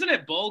 but isn't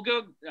it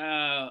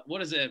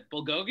what is it?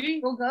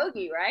 Bulgogi?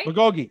 Bulgogi, right?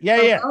 Bulgogi.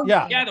 Yeah.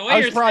 Yeah, the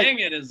way you're saying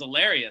it is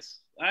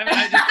hilarious. I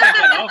just think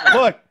that over.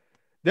 Look,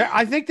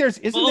 I think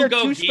isn't there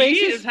two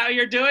spaces? Is how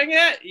you're doing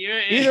it?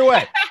 Either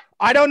way,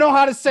 I don't know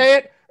how to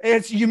say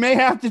it. You may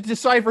have to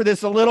decipher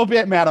this a little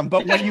bit, madam,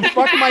 but when you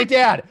fuck my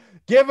dad,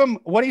 give him,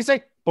 what do you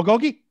say?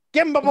 Bulgogi?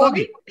 Give him a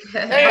boogie.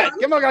 Hey,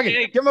 give him a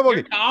boogie. Give him a boogie.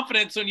 Your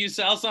confidence when you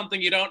sell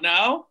something you don't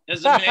know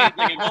is amazing.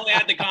 I've only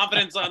had the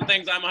confidence on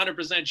things I'm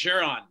 100%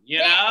 sure on. You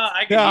know,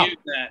 I can use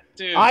that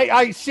too.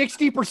 I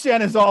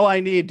 60% is all I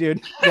need,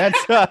 dude. That's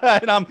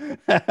and I'm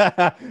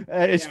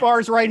as far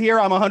as right here,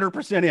 I'm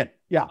 100% in.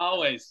 Yeah.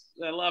 Always.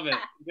 I love it.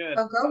 Good.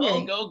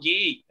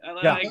 Bulgogi. I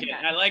like it.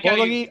 I like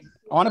how you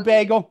on a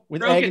bagel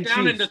with egg and cheese.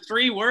 Broke it down into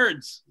 3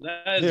 words.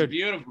 That is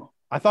beautiful.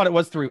 I thought it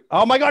was 3.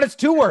 Oh my God, it's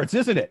 2 words,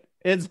 isn't it?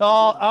 It's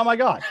all, oh my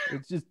God.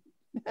 It's just.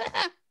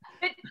 But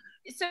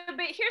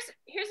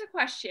here's a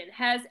question.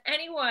 Have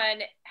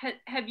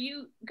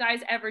you guys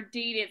ever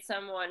dated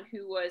someone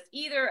who was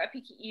either a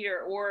picky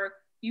eater or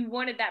you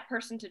wanted that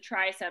person to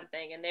try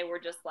something and they were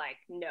just like,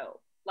 no?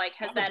 Like,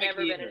 has that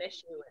ever been an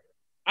issue?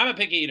 I'm a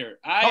picky eater.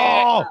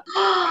 I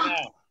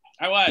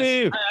was.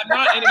 I'm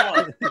not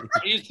anymore.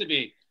 I used to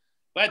be.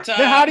 But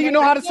how do you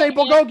know how to say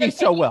bulgogi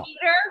so well?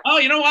 Oh,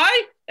 you know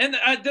why? And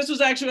this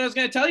was actually what I was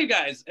going to tell you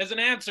guys as an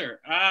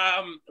answer.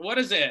 What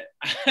is it?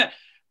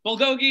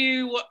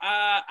 Bulgogi,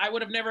 I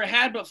would have never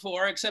had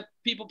before, except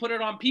people put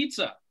it on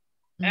pizza.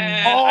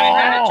 And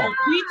I had it on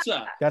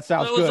pizza. That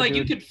sounds good. So it was like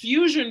you could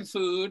fusion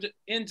food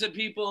into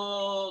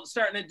people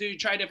starting to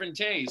try different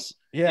tastes.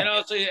 Yeah. You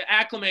know, so you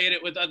acclimate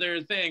it with other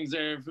things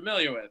they're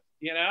familiar with,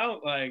 you know,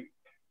 like.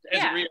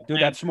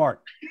 Dude, that's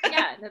smart.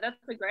 Yeah, no, that's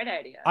a great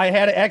idea. I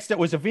had an ex that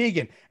was a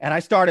vegan, and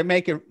I started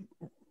mixing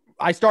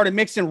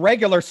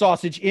regular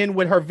sausage in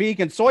with her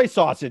vegan soy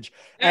sausage.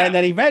 Yeah. And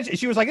then eventually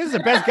she was like, this is the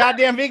best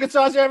goddamn vegan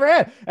sausage I've ever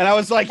had. And I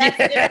was like,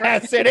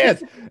 yes, it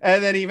is.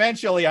 And then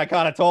eventually I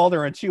kind of told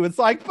her and she was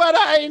like, but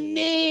I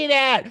need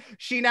it.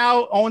 She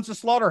now owns a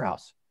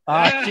slaughterhouse.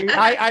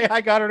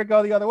 I got her to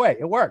go the other way.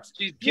 It works.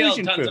 She's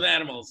killed tons of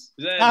animals.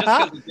 Just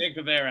because of Big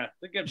Vevera.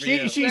 Good for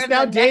you. She's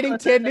now dating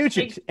Ted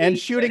Nugent and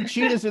shooting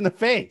cheetahs in the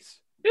face.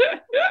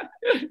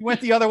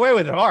 Went the other way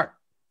with her heart.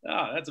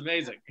 Oh, that's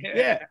amazing.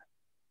 Yeah.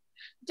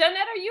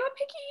 Danette, are you a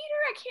picky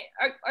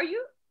eater? Are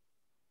you?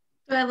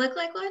 Do I look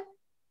like one?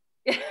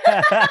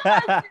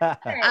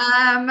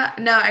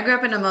 No, I grew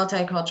up in a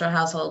multicultural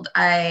household.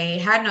 I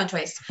had no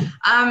choice.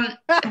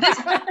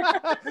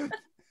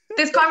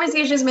 This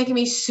conversation is making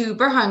me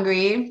super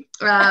hungry.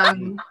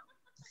 Michael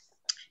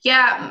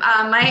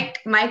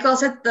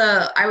said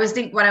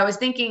what I was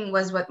thinking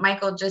was what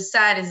Michael just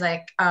said is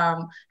like,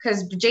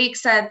 because Jake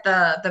said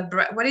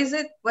the what is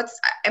it?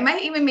 Am I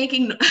even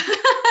making,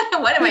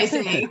 what am I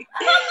saying?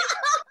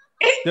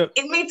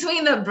 In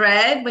between the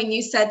bread, when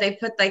you said they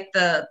put like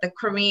the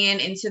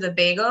Korean into the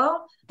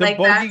bagel. The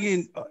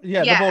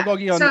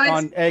bulgogi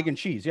on egg and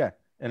cheese, and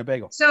a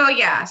bagel. So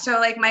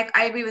like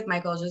I agree with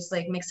Michael, just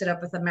like mix it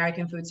up with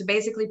American food. So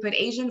basically put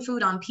Asian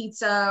food on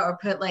pizza or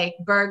put like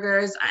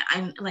burgers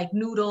and like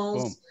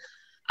noodles.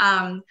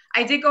 Boom.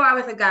 I did go out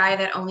with a guy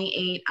that only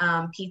ate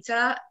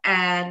pizza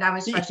and that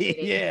was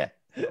frustrating. Yeah.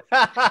 What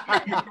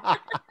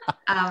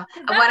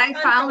I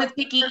found with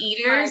picky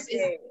eaters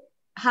is,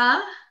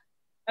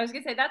 I was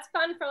gonna say that's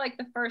fun for like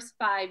the first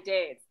 5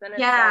 dates. Then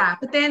it's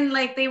but then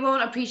like they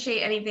won't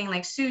appreciate anything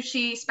like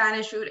sushi,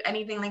 Spanish food,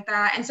 anything like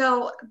that. And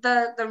so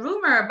the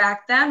rumor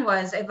back then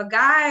was if a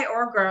guy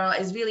or girl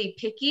is really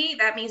picky,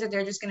 that means that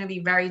they're just going to be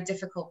very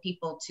difficult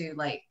people to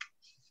like.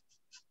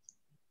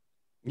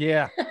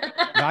 Yeah,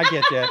 I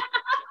get that.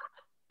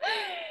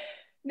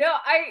 No,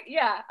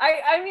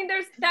 I mean,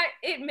 there's that,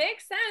 it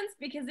makes sense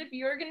because if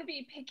you're going to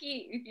be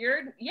picky,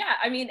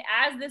 I mean,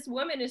 as this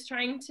woman is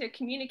trying to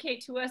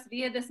communicate to us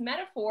via this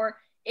metaphor,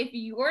 if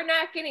you're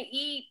not going to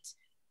eat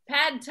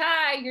pad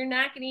thai, you're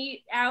not going to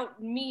eat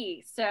out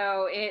me.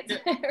 So it's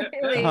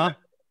really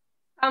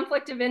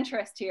conflict of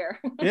interest here.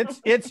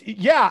 it's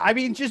I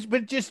mean,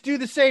 just do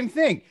the same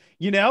thing,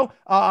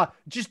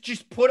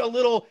 just put a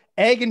little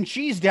egg and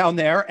cheese down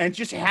there and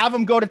just have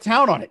them go to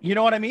town on it. You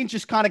know what I mean?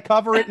 Just kind of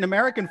cover it in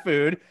American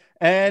food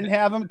and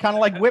have them kind of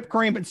like whipped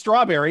cream and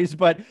strawberries,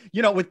 but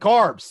with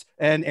carbs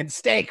and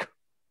steak.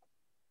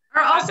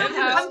 Or also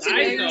come to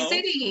New York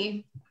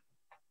City.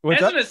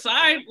 As an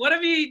aside, what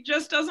if he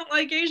just doesn't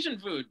like Asian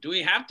food? Do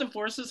we have to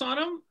force this on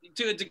him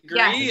to a degree?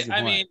 Yes.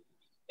 I mean,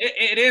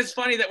 it is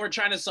funny that we're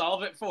trying to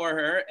solve it for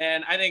her.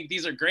 And I think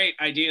these are great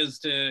ideas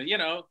to,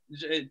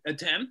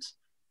 attempt.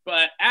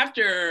 But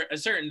after a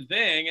certain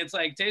thing, it's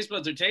like taste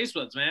buds are taste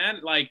buds, man.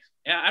 Like,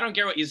 I don't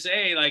care what you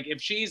say. Like,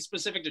 if she's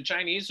specific to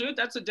Chinese food,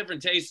 that's a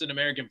different taste than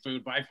American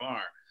food by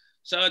far.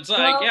 So it's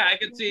like, I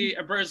could see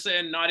a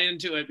person not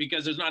into it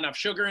because there's not enough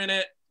sugar in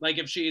it. Like,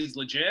 if she's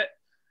legit,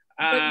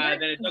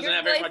 then it doesn't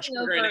have very much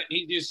sugar in it.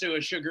 He's used to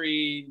a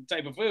sugary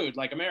type of food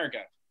like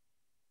America.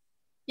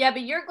 Yeah,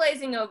 but you're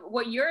glazing over.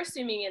 What you're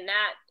assuming in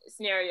that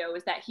scenario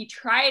is that he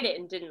tried it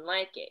and didn't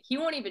like it. He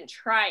won't even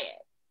try it.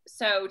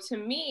 So to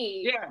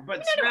me,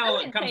 but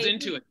smell comes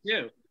into it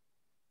too,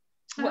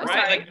 right?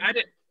 Like I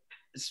didn't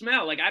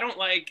smell. Like I don't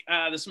like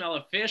the smell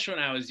of fish when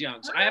I was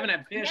young. So I haven't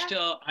had fish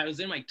till I was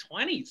in my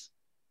 20s,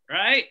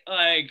 right?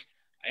 Like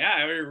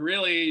I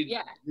really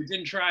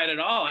didn't try it at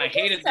all. I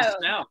hated the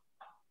smell.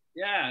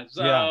 Yeah.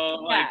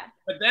 So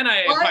but then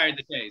I acquired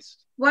the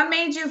taste. What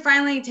made you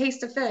finally taste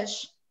the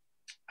fish?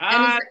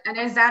 And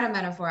is that a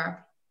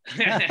metaphor?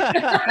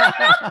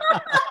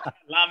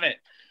 Love it.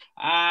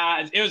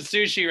 It was a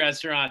sushi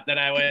restaurant that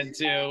I went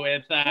to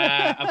with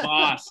a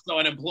boss. So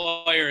an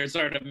employer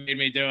sort of made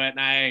me do it. And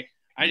I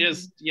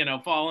just,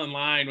 fall in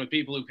line with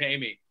people who pay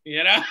me,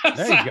 There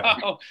you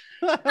go.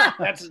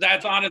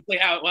 That's honestly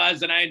how it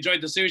was. And I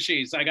enjoyed the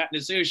sushi. So I got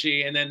into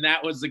sushi and then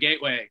that was the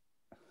gateway.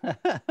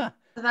 So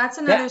that's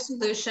another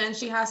solution.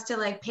 She has to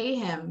like pay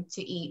him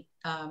to eat.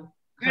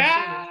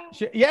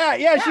 She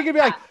could be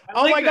like,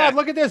 oh my God,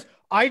 look at this.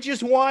 I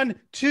just won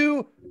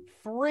 2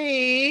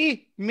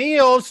 free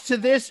meals to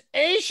this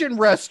Asian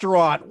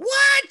restaurant.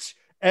 What?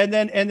 And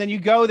then you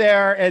go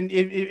there, and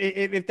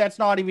if that's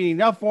not even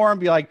enough for him,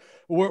 be like,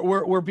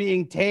 we're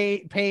being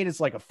paid as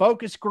like a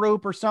focus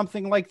group or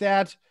something like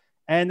that.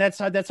 And that's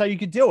how you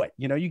could do it.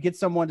 You get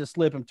someone to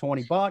slip him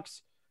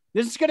 $20.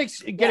 This is going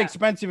to get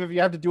expensive if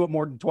you have to do it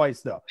more than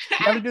twice, though. You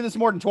have to do this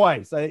more than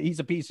twice. He's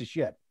a piece of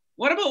shit.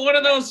 What about one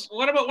of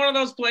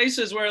those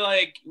places where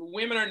like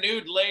women are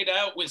nude laid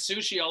out with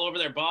sushi all over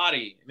their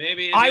body?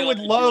 Maybe I would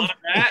love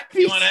that.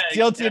 You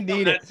still didn't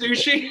need it.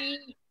 Sushi.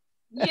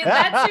 Yeah,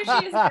 that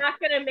sushi is not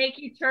going to make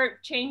you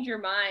change your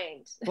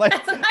mind. Like,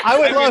 I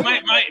would love.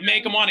 It might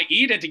make them want to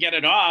eat it to get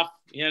it off.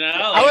 Like,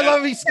 I would love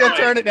if he still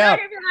turned it down.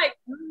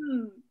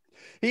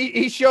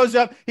 He shows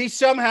up, he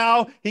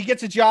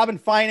gets a job in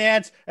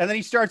finance, and then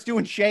he starts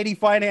doing shady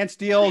finance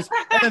deals.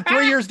 And then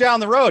 3 years down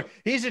the road,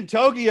 he's in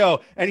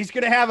Tokyo and he's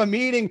going to have a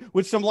meeting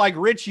with some like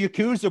rich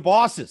Yakuza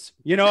bosses.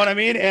 You know what I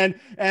mean? And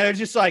it's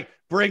just like,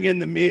 bring in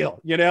the meal,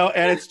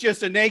 and it's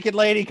just a naked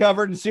lady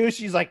covered in sushi.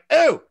 She's like,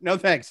 oh, no,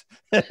 thanks.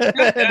 no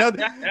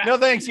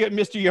thanks,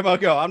 Mr.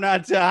 Yamoko. I'm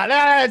not,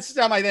 it's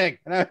not my thing.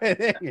 I'm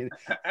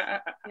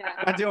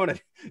not doing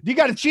it. You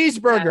got a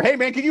cheeseburger. Hey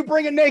man, can you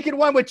bring a naked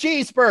one with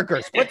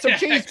cheeseburgers? Put some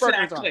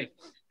cheeseburgers on.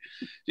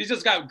 She's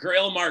just got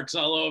grill marks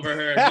all over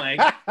her.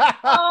 Like,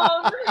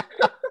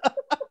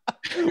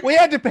 we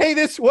had to pay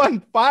this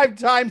one 5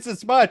 times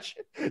as much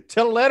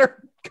to let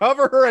her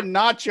cover her in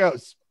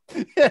nachos.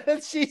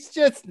 She's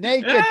just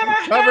naked,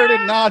 covered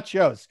in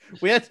nachos.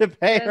 We had to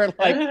pay her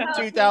like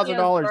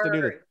 $2,000 to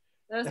do this.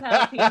 Those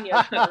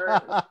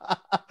jalapenos.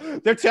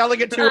 They're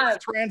telling it to her in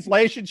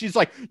translation. She's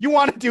like, you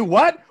want to do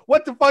what?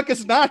 What the fuck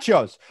is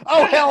nachos?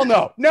 Oh, hell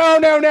no. No.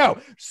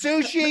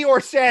 Sushi or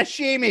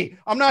sashimi.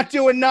 I'm not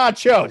doing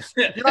nachos.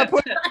 You're not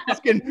putting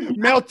fucking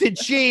melted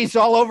cheese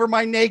all over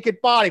my naked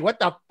body. What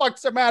the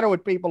fuck's the matter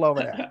with people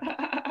over there?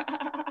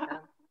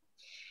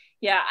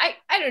 Yeah,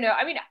 I don't know.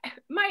 I mean,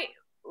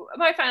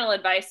 my final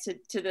advice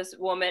to this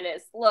woman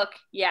is, look,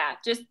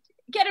 just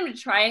get him to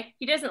try it.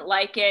 He doesn't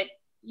like it.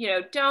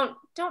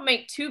 Don't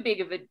make too big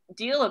of a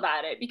deal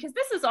about it, because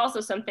this is also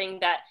something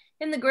that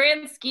in the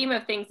grand scheme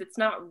of things, it's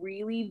not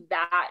really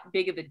that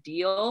big of a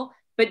deal,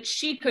 but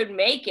she could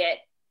make it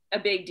a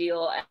big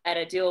deal and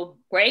a deal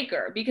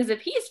breaker, because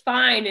if he's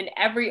fine in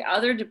every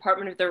other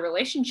department of their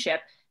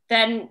relationship,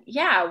 then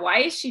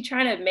why is she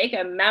trying to make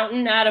a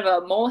mountain out of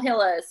a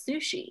molehill of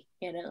sushi?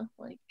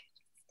 Like,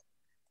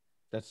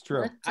 That's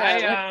true.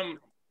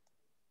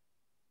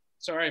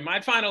 Sorry, my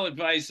final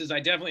advice is I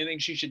definitely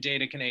think she should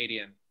date a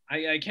Canadian.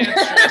 I can't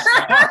stress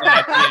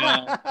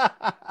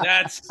that.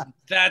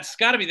 That's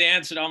got to be the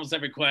answer to almost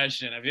every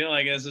question. I feel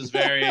like this is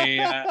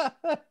very,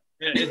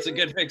 it's a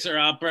good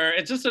fixer-upper.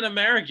 It's just an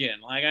American.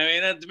 Like, I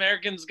mean,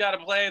 Americans got to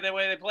play the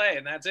way they play,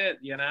 and that's it,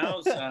 you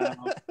know? So,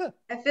 I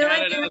feel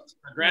like it's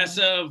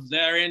aggressive.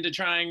 They're into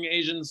trying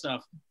Asian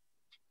stuff.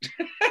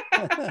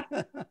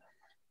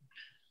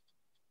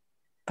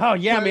 Oh,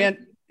 yeah,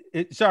 man.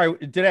 Sorry,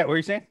 Danette, what were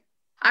you saying?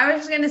 I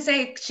was just gonna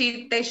say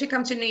they should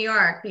come to New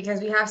York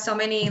because we have so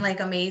many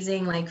like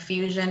amazing like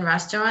fusion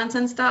restaurants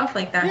and stuff.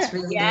 Like that's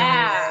really take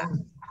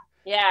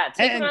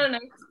them on a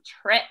nice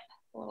trip.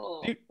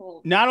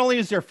 Not only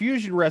is there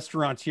fusion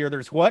restaurants here,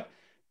 there's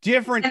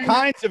different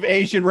kinds of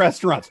Asian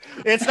restaurants.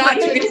 It's not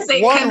just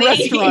one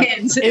restaurant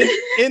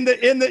in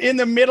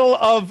the middle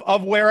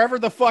of wherever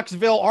the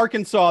fucksville,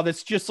 Arkansas.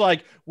 That's just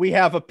like we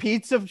have a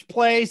pizza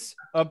place,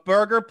 a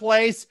burger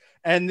place,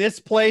 and this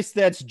place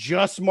that's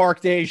just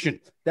marked Asian.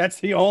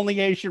 That's the only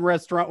Asian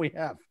restaurant we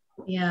have.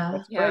 Yeah.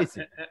 That's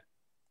crazy.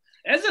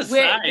 As a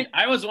side,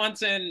 I was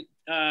once in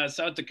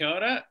South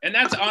Dakota, and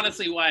that's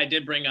honestly why I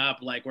did bring up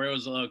like where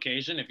was the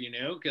location, if you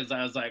knew, because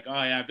I was like,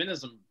 oh yeah, I've been to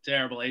some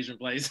terrible Asian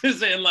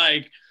places in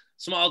like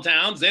small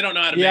towns. They don't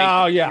know how to make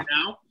it, you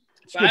know?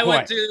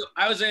 But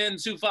I was in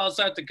Sioux Falls,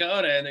 South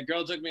Dakota, and the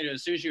girl took me to a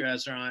sushi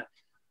restaurant,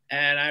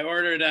 and I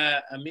ordered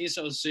a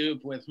miso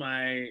soup with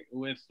my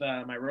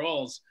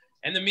rolls,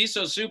 and the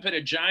miso soup had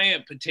a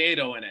giant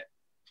potato in it.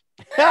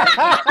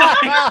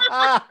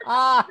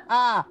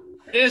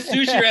 This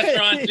sushi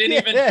restaurant didn't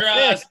even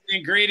trust the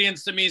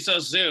ingredients to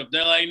miso soup.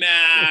 They're like,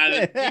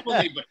 nah, people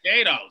need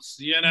potatoes,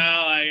 you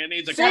know, like it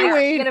needs a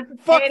seaweed.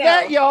 Fuck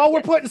that, y'all.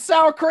 We're putting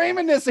sour cream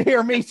in this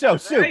here miso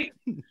soup.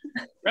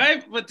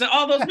 Right? But to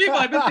all those people,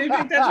 I bet they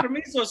think that's what a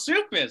miso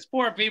soup is.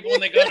 Poor people,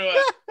 when they go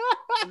to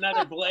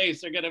another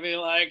place, they're going to be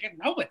like,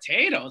 no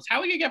potatoes. How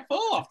are we going to get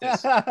full off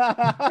this?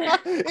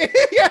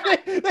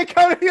 They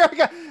come here and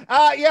go,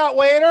 yeah,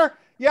 waiter.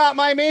 Yeah,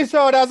 my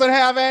miso doesn't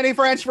have any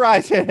French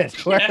fries in it.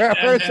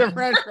 Where's the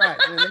French fries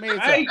in the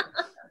miso?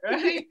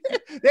 Right.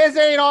 This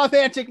ain't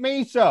authentic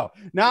miso.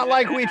 Not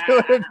like we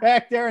do it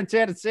back there in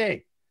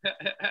Tennessee.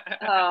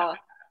 Oh,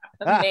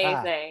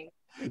 amazing.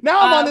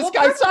 Now I'm on this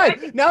guy's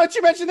side. Now that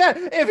you mentioned that,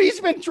 if he's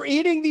been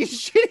eating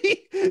this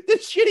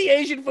shitty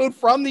Asian food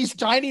from these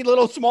tiny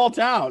little small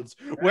towns,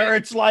 where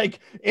it's like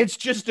it's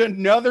just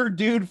another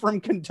dude from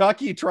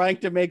Kentucky trying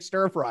to make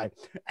stir fry,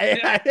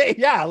 like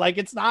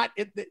it's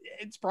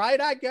probably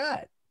not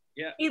good.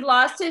 Yeah, he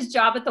lost his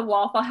job at the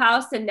Waffle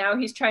House, and now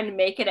he's trying to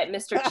make it at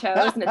Mr.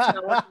 Cho's, and it's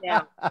not working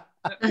out.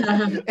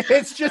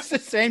 It's just the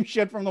same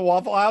shit from the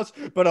Waffle House,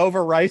 but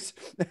over rice.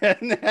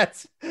 And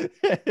that's Do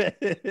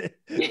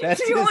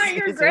you want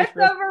your grits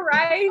over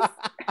rice?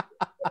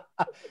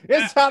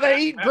 It's how they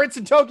eat grits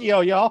in Tokyo,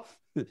 y'all.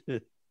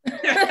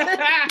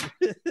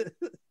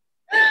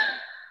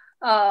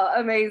 Oh,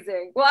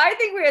 amazing. Well, I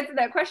think we answered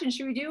that question.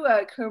 Should we do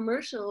a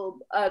commercial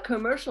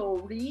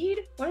read?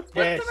 What's the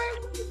right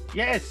word?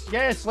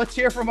 Yes. Let's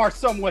hear from our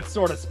somewhat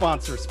sort of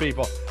sponsors,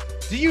 people.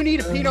 Do you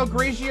need a Pinot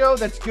Grigio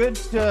that's good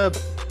to,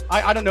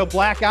 I don't know,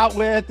 black out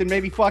with and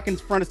maybe fuck in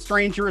front of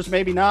strangers,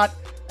 maybe not,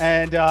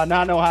 and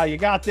not know how you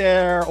got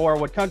there or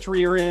what country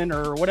you're in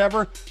or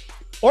whatever?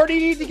 Or do you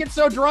need to get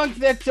so drunk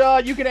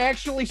that you can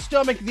actually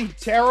stomach the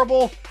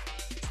terrible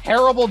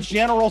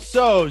General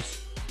Tso's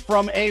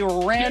from a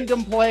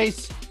random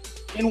place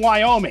in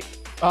Wyoming?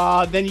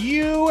 Then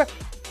you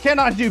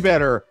cannot do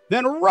better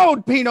than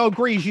Road Pinot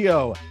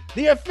Grigio,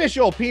 the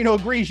official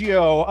Pinot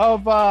Grigio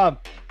of, I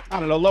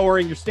don't know,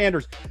 lowering your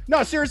standards.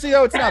 No, seriously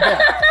though, it's not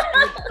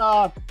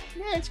bad.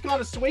 It's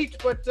kind of sweet,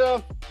 but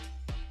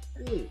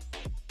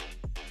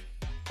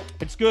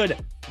it's good.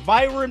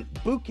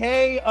 Vibrant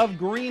bouquet of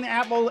green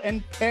apple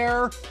and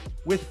pear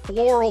with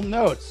floral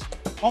notes.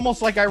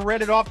 Almost like I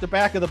read it off the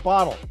back of the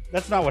bottle.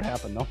 That's not what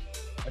happened though.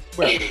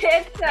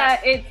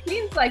 It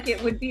seems like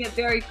it would be a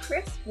very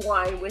crisp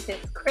wine with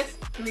its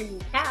crisp green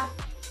cap.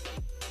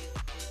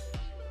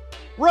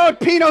 Road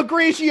Pinot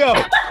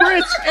Grigio,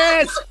 crisp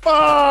as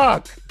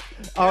fuck.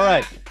 All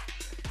right.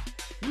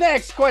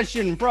 Next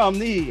question from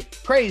the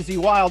Crazy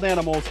Wild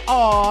Animals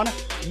on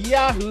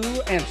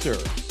Yahoo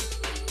Answers.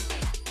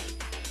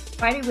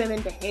 Why do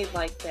women behave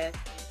like this?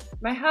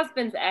 My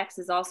husband's ex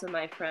is also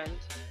my friend.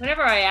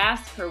 Whenever I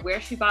ask her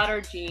where she bought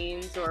her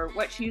jeans or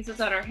what she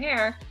uses on her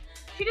hair,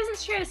 she doesn't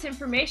share this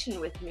information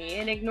with me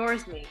and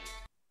ignores me.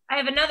 I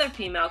have another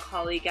female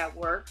colleague at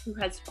work who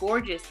has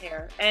gorgeous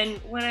hair, and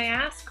when I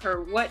ask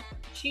her what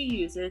she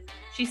uses,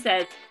 she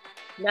says,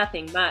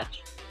 nothing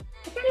much.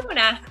 If anyone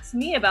asks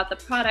me about the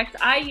products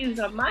I use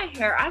on my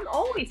hair, I'm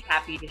always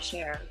happy to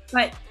share.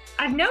 But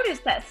I've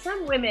noticed that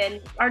some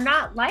women are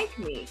not like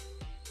me.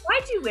 Why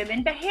do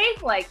women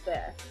behave like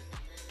this?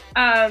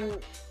 So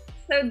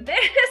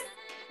this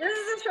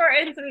is a short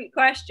and sweet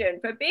question,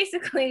 but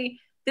basically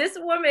this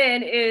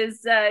woman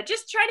is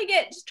just trying to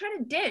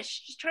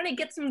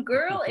get some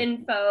girl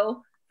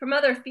info from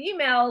other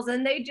females,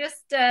 and they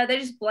just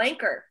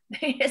blank her.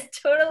 They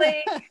just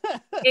totally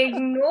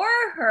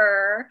ignore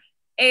her.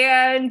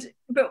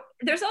 But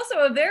there's also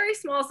a very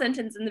small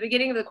sentence in the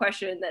beginning of the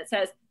question that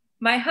says,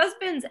 "My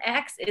husband's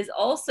ex is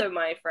also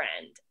my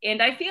friend."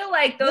 And I feel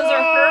like those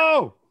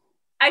are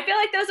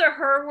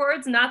her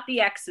words, not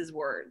the ex's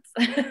words.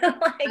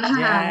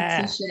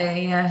 Yeah.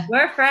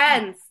 We're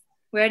friends.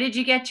 Where did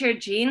you get your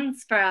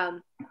jeans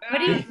from? What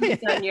do you use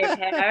on your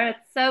hair?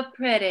 It's so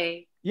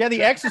pretty. Yeah,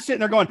 the ex is sitting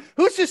there going,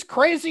 "Who's this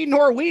crazy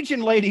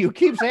Norwegian lady who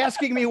keeps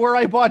asking me where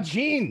I bought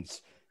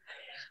jeans?"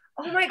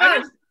 Oh my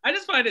God. I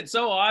just find it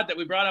so odd that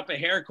we brought up a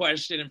hair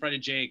question in front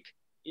of Jake.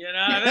 You know,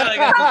 I feel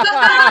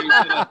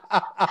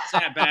like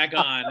sat back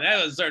on.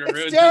 That was sort of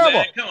rude.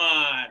 Suzanne, come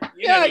on.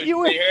 You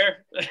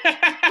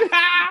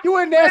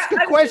wouldn't ask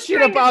a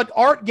question about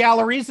art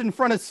galleries in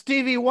front of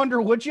Stevie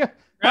Wonder, would you?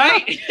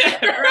 Right?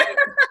 Right.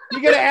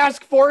 You gonna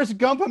ask Forrest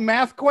Gump a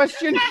math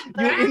question?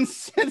 You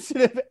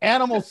insensitive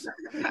animals.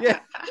 Yeah.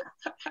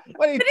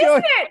 What are you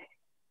doing?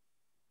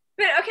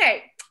 But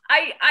okay,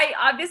 I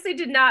obviously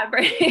did not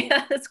bring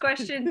this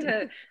question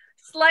to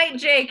slight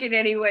Jake in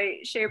any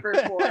way, shape, or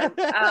form.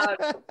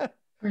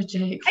 Or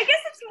Jake. I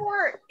guess it's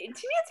more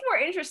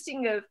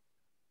interesting of,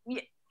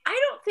 I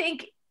don't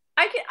think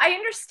I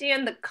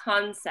understand the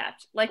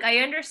concept. Like, I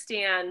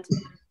understand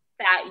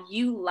that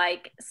you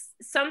like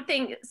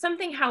something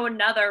how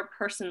another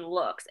person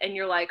looks, and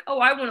you're like, oh,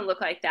 I want to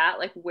look like that.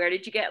 Like, where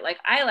did you get, like,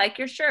 I like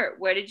your shirt.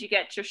 Where did you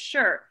get your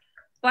shirt?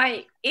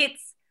 But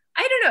it's,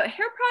 I don't know,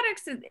 hair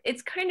products,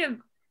 it's kind of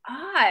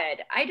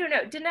odd. I don't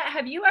know. Danette,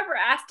 have you ever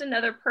asked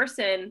another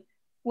person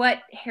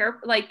what hair,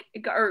 like,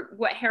 or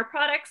what hair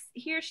products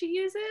he or she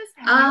uses?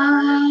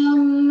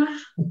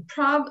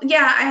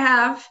 Yeah, I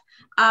have.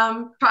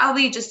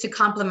 Probably just to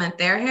complement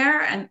their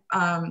hair, and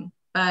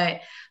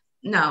but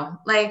no,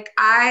 like,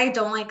 I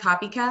don't like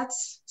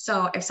copycats.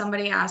 So if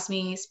somebody asks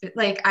me,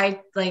 I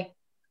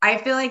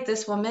feel like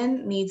this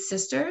woman needs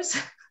sisters,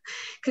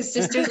 because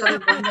sisters are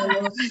the ones that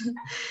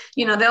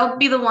will, they'll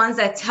be the ones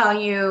that tell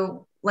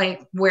you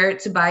like where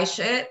to buy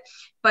shit.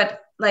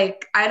 But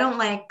like, I don't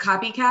like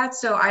copycats,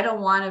 so I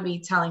don't want to be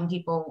telling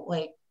people,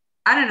 like,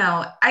 I don't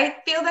know. I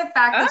feel the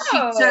fact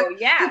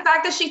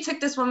that she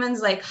took this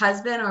woman's like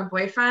husband or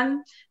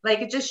boyfriend, like,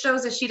 it just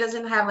shows that she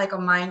doesn't have like a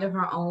mind of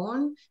her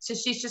own. So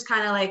she's just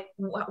kind of like,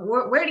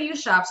 where do you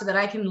shop so that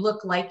I can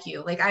look like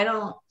you? Like, I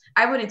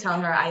wouldn't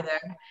tell her either.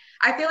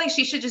 I feel like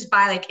she should just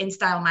buy like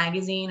InStyle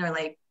magazine, or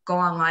like go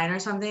online or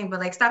something, but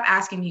like, stop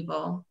asking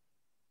people.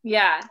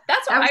 Yeah,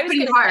 that's what that was I was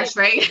pretty harsh,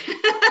 right?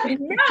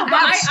 No, but I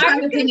have a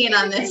strong opinion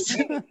on this.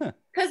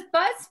 Because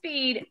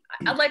BuzzFeed,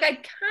 like, I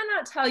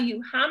cannot tell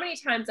you how many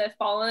times I've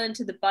fallen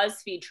into the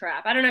BuzzFeed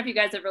trap. I don't know if you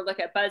guys ever look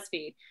at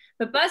BuzzFeed,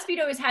 but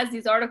BuzzFeed always has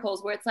these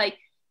articles where it's like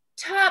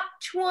top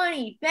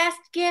 20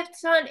 best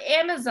gifts on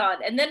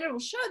Amazon, and then it'll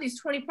show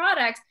these 20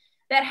 products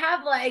that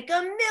have like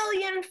 1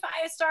 million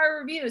 5-star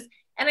reviews.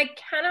 And I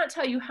cannot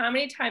tell you how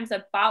many times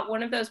I've bought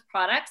one of those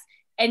products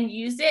and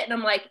used it, and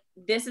I'm like,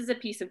 this is a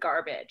piece of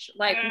garbage.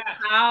 Like,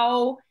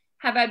 how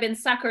have I been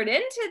suckered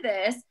into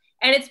this?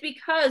 And it's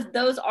because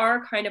those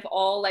are kind of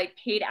all like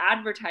paid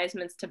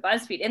advertisements to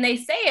BuzzFeed, and they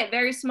say it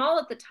very small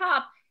at the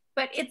top,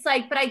 but it's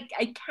like, but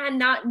I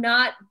cannot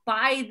not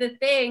buy the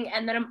thing,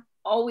 and then I'm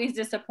always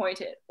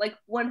disappointed, like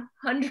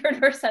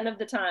 100% of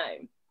the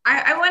time.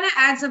 I want to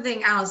add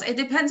something else. It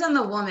depends on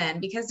the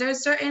woman, because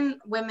there's certain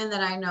women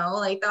that I know,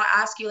 like, they'll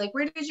ask you, like,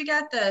 where did you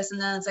get this?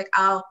 And then it's like,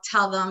 I'll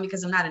tell them,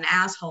 because I'm not an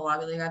asshole. I'll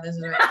be like, oh, this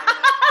is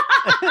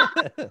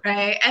right.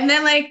 Right. And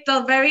then like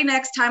the very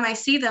next time I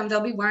see them,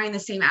 they'll be wearing the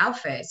same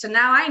outfit. So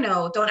now I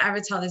know, don't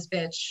ever tell this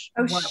bitch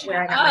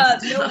where I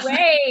got my stuff. No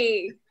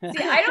way.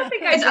 See, I don't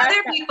think it's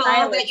other people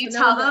that you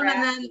tell them,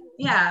 and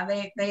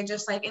then they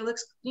just like, it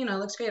looks,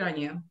 looks great on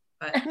you.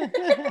 But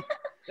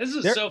this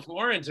is so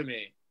foreign to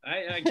me.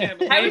 I can't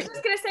believe I was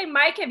just gonna say,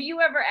 Mike, have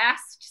you ever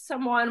asked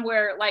someone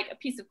where, like, a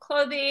piece of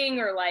clothing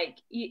or like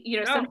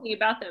something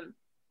about them?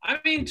 I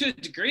mean, to a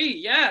degree,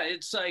 yeah.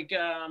 It's like,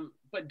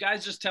 but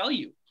guys just tell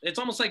you. It's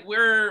almost like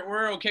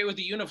we're okay with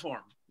the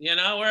uniform.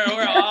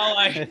 We're all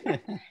like,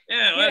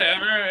 yeah,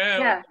 whatever.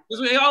 Yeah.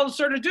 Because we all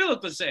sort of do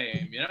look the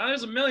same.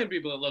 There's a million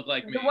people that look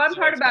like me. The one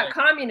part about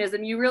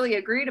communism you really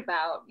agreed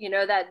about,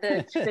 that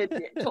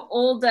the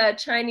old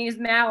Chinese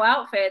Mao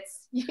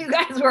outfits, you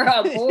guys were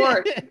on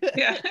board.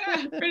 Yeah,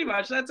 pretty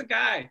much. That's a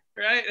guy,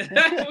 right?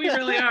 We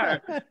really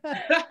are.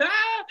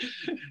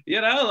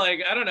 Like,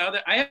 I don't know.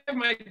 I have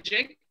my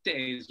Jake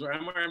days where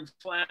I'm wearing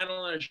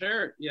flannel and a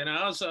shirt,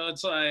 so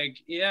it's like,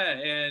 yeah,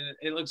 and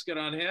it looks good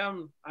on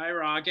him. I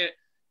rock it.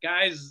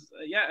 Guys,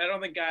 I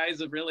don't think guys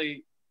have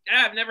really,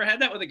 I've never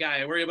had that with a guy.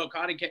 I worry about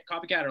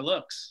copycat or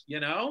looks,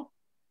 Yeah.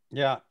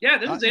 Yeah,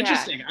 this is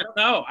interesting. I don't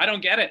know. I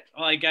don't get it.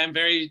 Like, I'm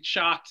very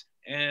shocked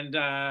and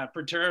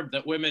perturbed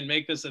that women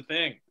make this a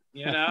thing,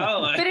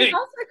 Like, but it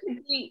also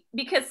could be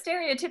because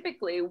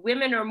stereotypically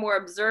women are more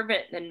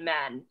observant than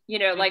men.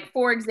 Like,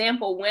 for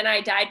example, when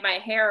I dyed my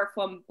hair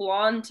from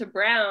blonde to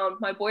brown,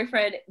 my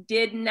boyfriend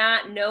did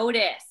not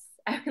notice.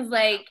 I was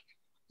like,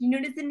 you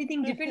notice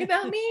anything different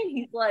about me? And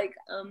he's like,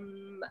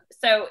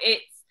 so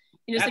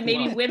You know, so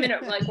maybe women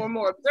are like, we're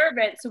more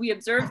observant, so we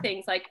observe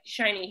things like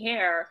shiny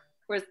hair.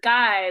 Whereas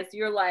guys,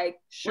 you're like,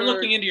 we're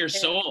looking into your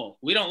soul.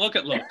 We don't look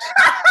at looks.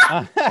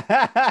 Like,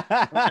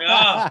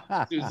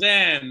 oh,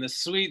 Suzanne, the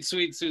sweet,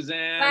 sweet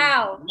Suzanne.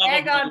 Wow,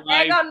 egg on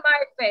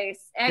my face.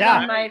 Egg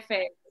on my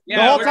face. Yeah,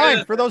 the whole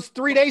time for those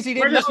 3 days he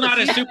didn't. We're just not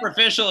as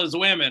superficial as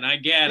women. I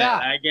get it.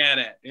 I get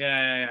it.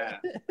 Yeah.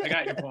 I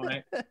got your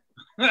point.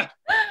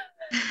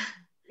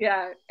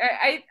 Yeah,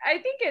 I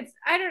think it's,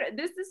 I don't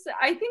know.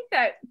 I think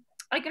that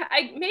like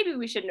maybe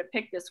we shouldn't have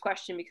picked this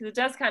question because it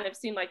does kind of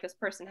seem like this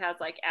person has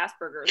like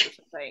Asperger's or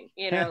something.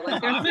 You know,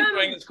 like I'm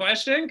enjoying this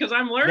question because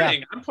I'm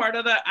learning. I'm part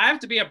of that. I have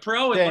to be a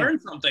pro and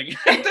learn something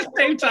at the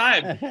same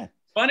time.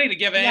 Funny to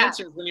give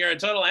answers when you're a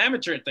total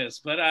amateur at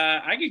this, but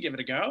I could give it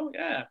a go.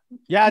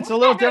 Yeah, it's a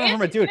little different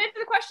from a dude. Answer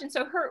the question.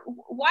 So,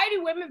 why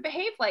do women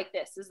behave like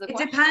this? Is the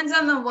question. It depends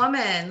on the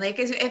woman. Like,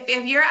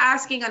 if you're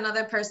asking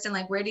another person,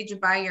 like, where did you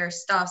buy your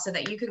stuff, so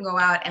that you can go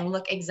out and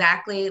look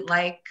exactly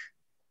like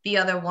the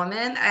other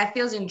woman, that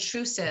feels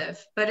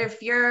intrusive. But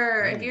if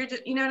you're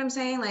just, you know what I'm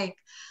saying? Like,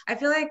 I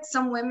feel like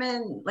some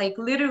women like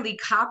literally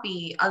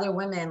copy other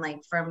women,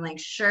 like from like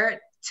shirt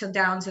to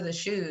down to the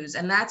shoes,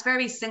 and that's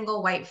very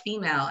single white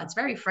female. It's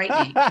very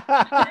frightening.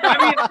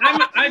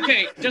 I mean,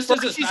 okay, just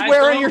as she's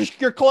wearing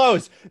your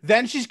clothes,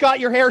 then she's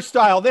got your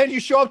hairstyle, then you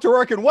show up to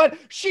work and what?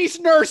 She's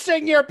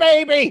nursing your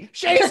baby.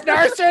 She's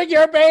nursing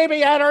your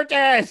baby at her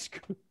desk.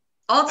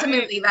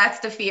 Ultimately, that's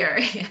the fear.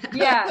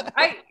 Yeah,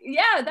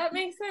 that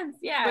makes sense.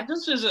 Yeah. But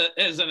just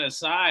as an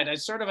aside, I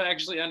sort of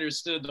actually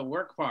understood the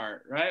work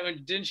part,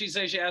 right? Didn't she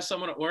say she asked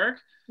someone at work?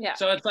 Yeah.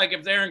 So it's like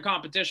if they're in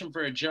competition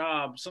for a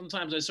job,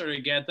 sometimes I sort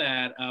of get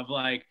that of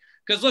like,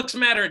 because looks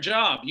matter a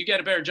job. You get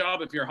a better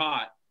job if you're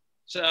hot.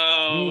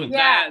 So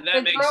that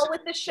the makes girl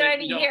with the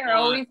shiny hair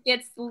always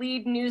gets the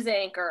lead news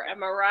anchor.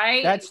 Am I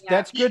right?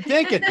 That's good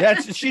thinking.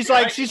 She's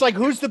like,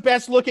 who's the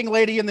best looking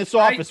lady in this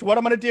office? What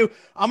I'm gonna do?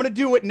 I'm gonna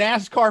do what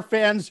NASCAR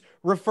fans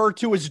refer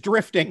to as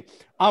drifting.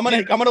 I'm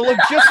gonna look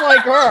just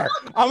like her.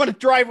 I'm gonna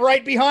drive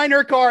right behind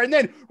her car, and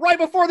then right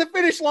before the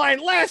finish line,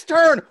 last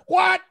turn,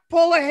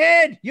 pull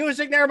ahead,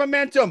 using their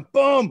momentum.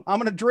 Boom! I'm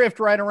gonna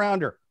drift right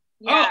around her.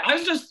 Yeah. Oh,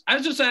 I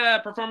was just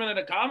performing at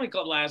a comedy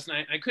club last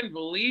night. I couldn't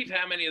believe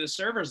how many of the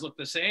servers looked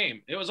the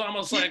same. It was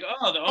almost like,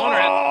 the owner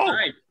had the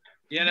type.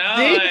 You know,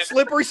 deep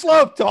slippery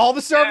slope to all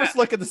the servers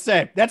looking the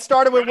same. That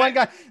started with one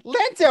guy.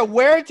 Linda,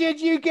 where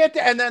did you get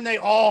to? And then they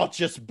all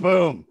just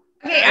boom.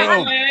 Yeah,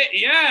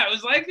 it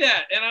was like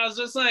that. And I was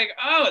just like,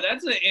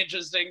 that's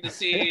interesting to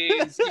see,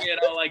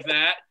 like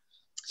that.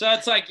 So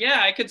it's like,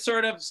 I could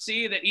sort of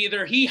see that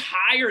either he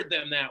hired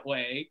them that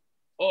way,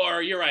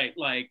 or you're right,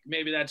 like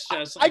maybe that's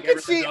just like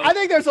I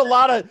think there's a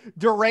lot of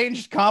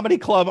deranged comedy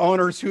club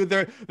owners who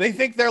they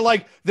think they're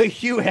like the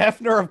Hugh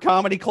Hefner of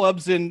comedy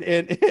clubs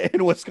in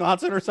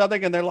Wisconsin or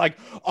something, and they're like,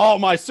 all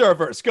my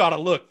servers gotta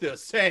look the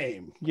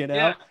same, you know.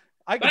 Yeah.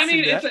 I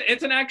mean,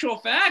 it's an actual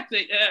fact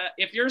that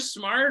if you're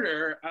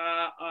smarter,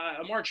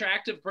 a more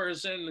attractive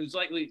person who's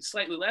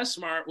slightly less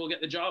smart will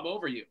get the job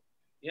over you.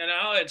 You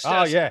know, it's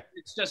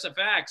just a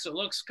fact. So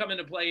looks come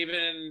into play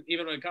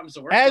even when it comes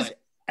to workplace.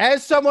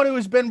 As someone who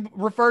has been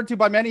referred to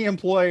by many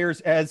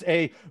employers as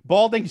a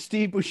balding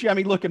Steve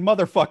Buscemi looking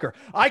motherfucker,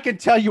 I can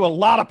tell you a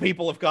lot of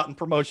people have gotten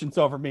promotions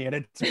over me, and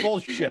it's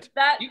bullshit.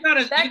 You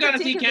gotta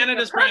see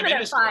Canada's prime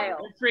minister. They're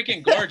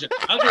freaking gorgeous.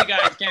 Ugly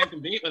guys can't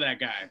compete with that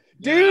guy.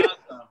 Dude,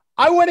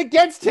 I went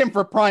against him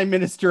for Prime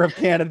Minister of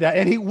Canada,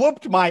 and he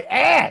whooped my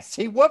ass.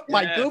 He whooped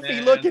my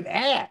goofy looking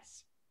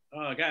ass.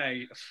 Oh,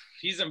 guy,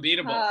 he's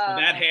unbeatable. With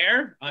that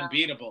hair,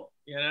 unbeatable.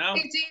 You know?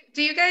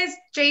 Do you guys,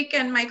 Jake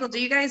and Michael, do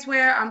you guys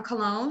wear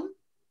cologne?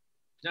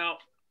 No.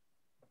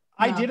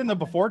 I did in the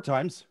before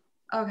times.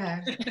 Okay.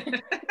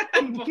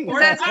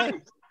 Before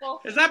times?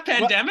 Is that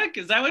pandemic?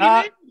 Is that what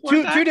you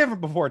mean? Two different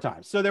before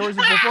times. So there was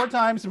a before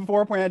times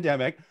before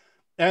pandemic,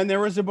 and there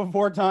was a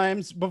before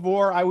times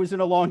before I was in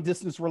a long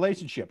distance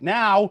relationship.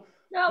 Now,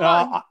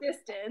 long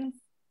distance.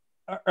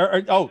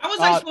 How was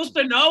I supposed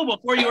to know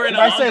before you were in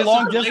a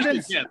long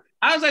distance?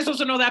 How was I supposed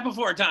to know that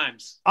before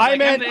times? I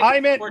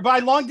meant by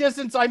long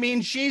distance, I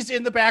mean she's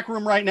in the back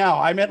room right now.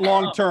 I meant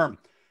long term.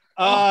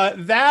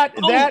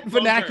 That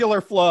vernacular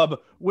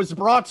flub was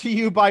brought to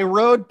you by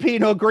Road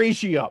Pinot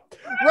Grigio.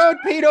 Road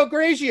Pinot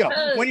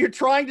Grigio. When you're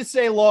trying to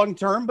say long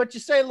term, but you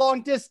say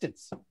long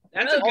distance.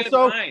 That's a good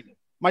line.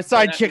 My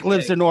side chick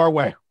lives in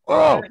Norway.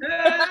 Oh.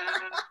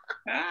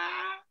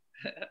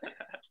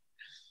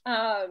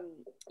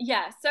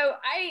 So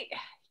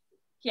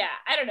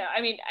I don't know.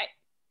 I mean,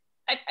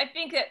 I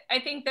think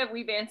that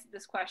we've answered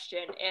this question,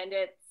 and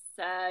it's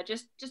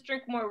just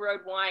drink more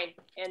road wine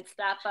and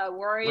stop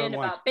worrying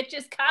about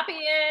bitches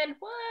copying.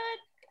 What?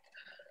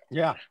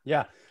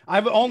 Yeah.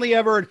 I've only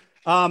ever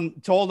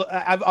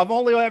I've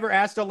only ever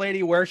asked a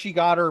lady where she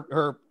got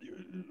her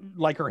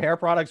hair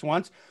products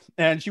once,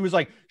 and she was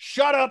like,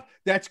 "Shut up!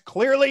 That's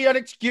clearly an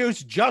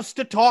excuse just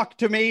to talk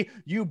to me.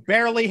 You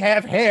barely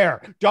have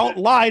hair. Don't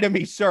lie to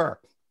me, sir."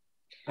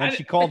 And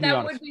she called me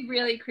on it. That would be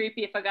really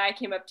creepy if a guy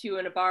came up to you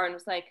in a bar and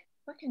was like,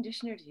 what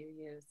conditioner do you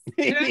use?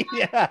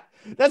 Yeah,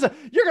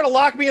 you're gonna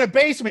lock me in a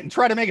basement and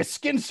try to make a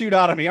skin suit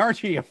out of me,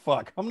 aren't you? You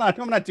fuck. I'm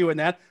not doing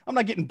that. I'm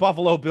not getting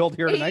Buffalo Billed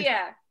here tonight.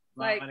 Yeah.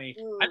 Like,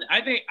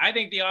 I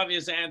think the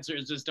obvious answer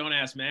is just don't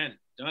ask men.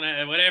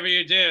 Whatever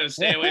you do,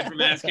 stay away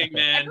from asking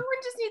men. Everyone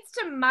just needs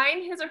to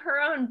mind his or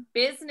her own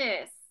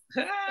business.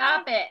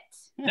 Stop it.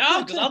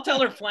 No, because I'll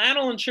tell her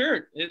flannel and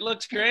shirt. It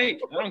looks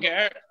great. I don't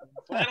care.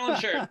 Flannel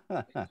and shirt.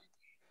 Perfect.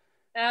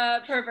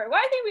 Well,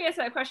 I think we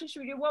answered that question.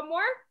 Should we do one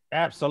more?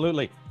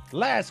 Absolutely.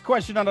 Last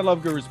question on the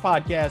Love Gurus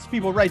podcast.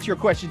 People, write your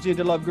questions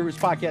into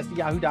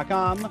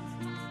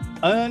loveguruspodcast@yahoo.com.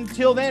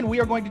 Until then,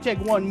 we are going to take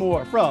one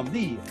more from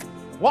the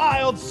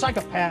Wild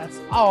Psychopaths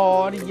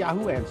on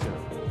Yahoo Answer.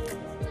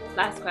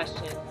 Last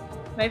question.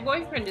 My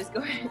boyfriend is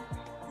going...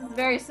 This is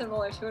very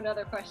similar to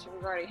another question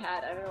we've already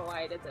had. I don't know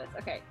why I did this.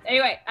 Okay.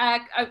 Anyway,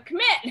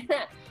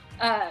 commit.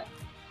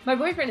 My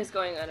boyfriend is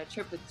going on a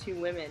trip with 2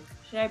 women.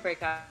 Should I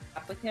break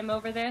up with him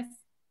over this?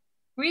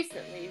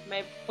 Recently,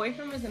 my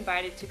boyfriend was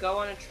invited to go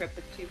on a trip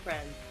with 2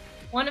 friends.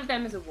 One of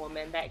them is a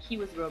woman that he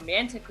was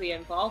romantically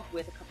involved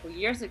with a couple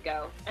years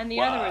ago, and the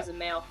other is a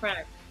male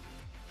friend.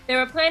 They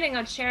were planning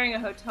on sharing a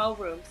hotel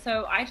room,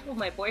 so I told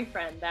my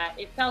boyfriend that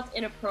it felt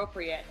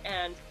inappropriate,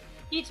 and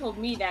he told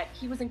me that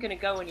he wasn't going to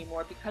go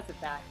anymore because of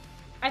that.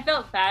 I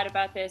felt bad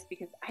about this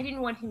because I didn't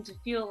want him to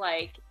feel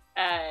like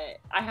I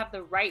have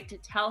the right to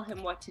tell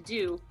him what to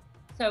do,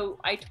 so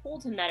I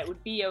told him that it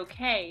would be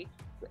okay,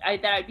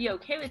 that I'd be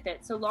okay with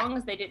it so long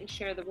as they didn't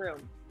share the room.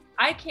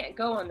 I can't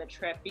go on the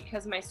trip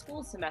because my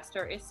school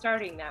semester is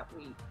starting that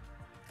week.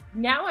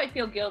 Now I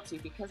feel guilty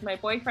because my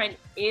boyfriend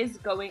is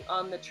going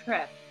on the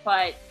trip,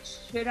 but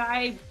should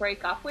I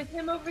break up with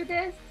him over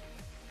this?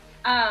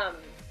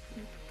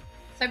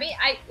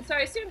 She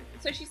says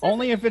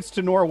only if it's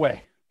to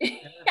Norway.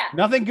 Yeah.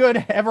 Nothing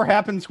good ever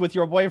happens with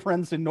your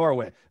boyfriends in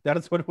Norway. That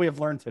is what we have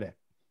learned today.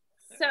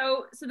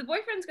 So the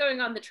boyfriend's going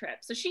on the trip,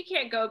 so she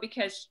can't go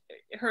because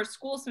her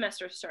school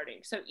semester is starting.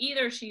 So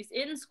either she's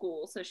in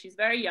school, so she's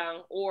very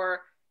young,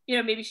 or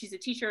maybe she's a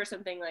teacher or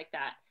something like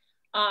that.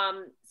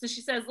 So she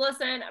says,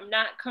 listen, I'm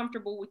not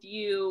comfortable with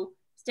you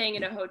staying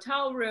in a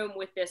hotel room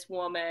with this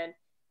woman.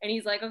 And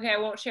he's like, okay, I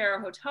won't share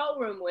a hotel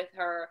room with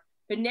her.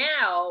 But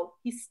now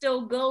he's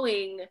still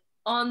going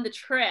on the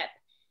trip.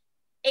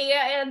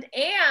 And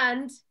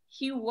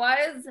he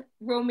was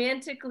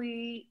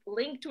romantically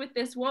linked with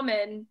this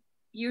woman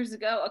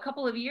a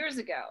couple of years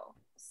ago.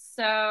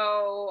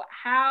 So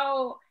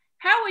how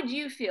would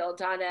you feel,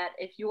 Danette,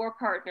 if your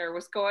partner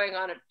was going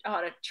on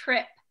a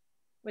trip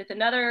with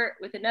another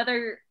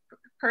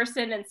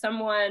person and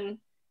someone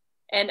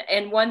and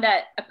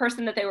a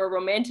person that they were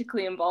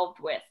romantically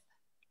involved with?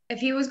 If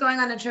he was going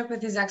on a trip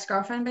with his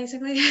ex-girlfriend,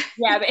 basically?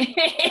 Yeah,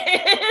 basically.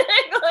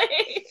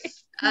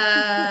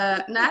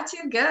 Not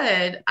too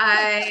good.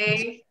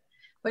 I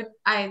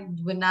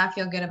would not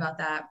feel good about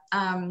that.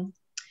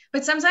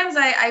 But sometimes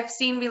I've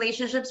seen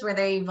relationships where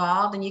they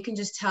evolved and you can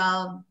just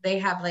tell they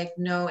have like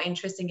no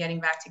interest in getting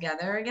back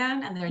together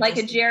again. And they're like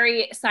a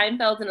Jerry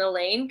Seinfeld and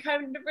Elaine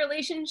kind of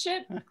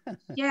relationship.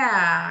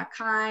 Yeah,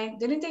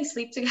 didn't they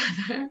sleep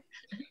together?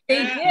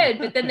 They did,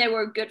 but then they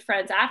were good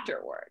friends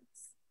afterwards.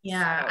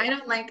 Yeah, so. I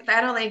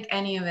don't like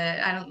any of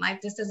it. I don't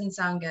like, this doesn't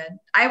sound good.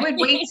 I would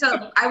wait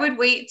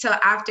till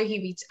after he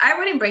reached. I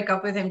wouldn't break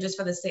up with him just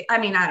for the sake. I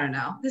mean, I don't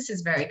know. This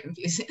is very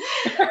confusing.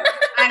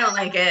 I don't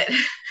like it.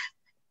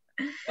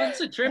 What's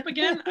the trip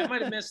again? I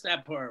might have missed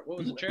that part. What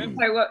was the trip?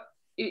 Sorry, what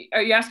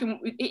are you asking?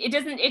 It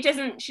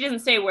doesn't. She doesn't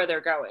say where they're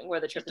going, where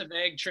the trip is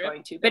going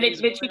to. But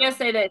she does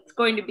say that it's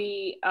going to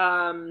be.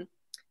 I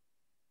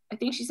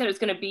think she said it's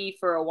going to be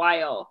for a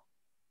while.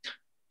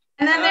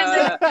 And then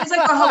there's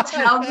like a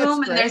hotel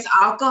room and there's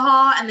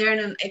alcohol and they're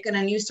in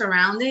a new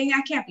surrounding.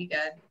 That can't be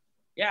good.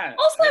 Yeah.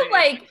 Also,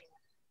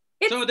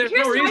 so there's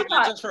no reason.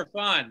 It's just for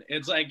fun.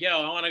 It's like,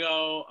 yo, I want to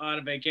go on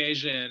a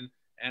vacation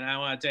and I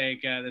want to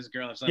take this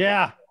girl or something.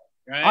 Yeah.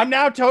 Right? I'm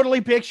now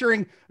totally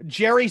picturing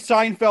Jerry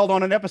Seinfeld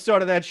on an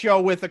episode of that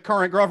show with the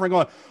current girlfriend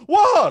going,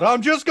 what?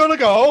 I'm just going to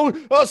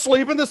go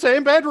sleep in the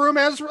same bedroom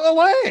as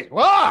Elaine.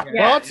 What?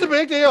 Yeah. What's the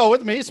big deal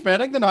with me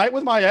spending the night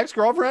with my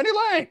ex-girlfriend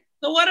Elaine?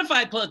 So what if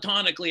I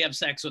platonically have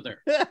sex with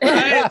her? Right?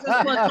 It's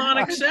just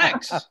platonic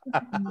sex.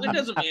 That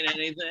doesn't mean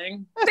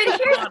anything. But here's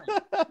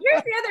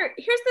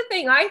the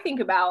thing I think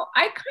about.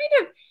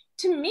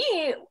 To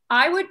me,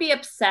 I would be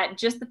upset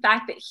just the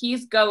fact that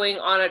he's going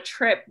on a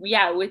trip,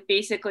 with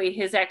basically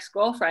his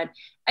ex-girlfriend.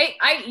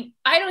 I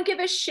don't give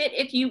a shit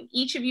if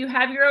each of you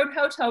have your own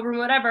hotel room,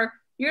 whatever.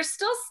 You're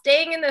still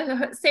staying in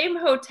the same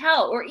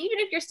hotel, or even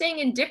if you're staying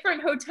in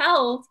different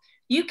hotels,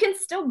 you can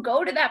still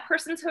go to that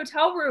person's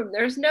hotel room.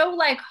 There's no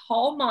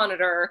hall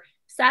monitor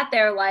sat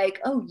there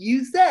oh,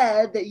 you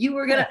said that you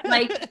were gonna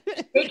they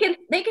can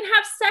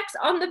have sex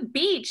on the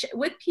beach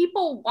with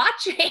people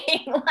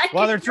watching.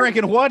 While they're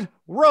drinking what?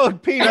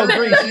 Road Pinot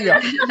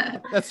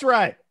Grigio. That's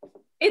right.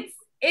 It's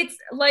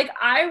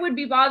I would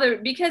be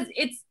bothered because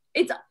it's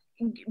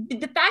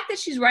the fact that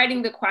she's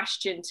writing the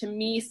question to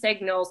me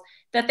signals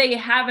that they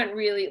haven't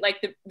really,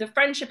 like, the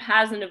friendship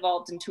hasn't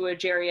evolved into a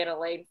Jerry and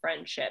Elaine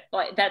friendship,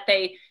 like that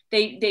they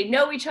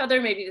know each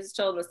other. Maybe they're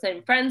still in the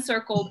same friend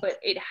circle, but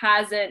it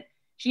hasn't,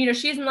 she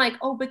isn't like,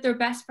 oh, but they're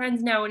best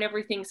friends now and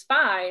everything's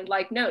fine.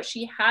 Like, no,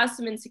 she has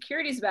some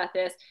insecurities about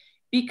this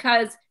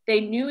because they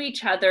knew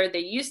each other. They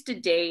used to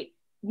date.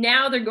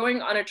 Now they're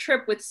going on a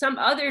trip with some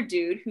other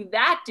dude who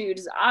that dude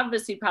is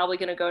obviously probably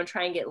going to go and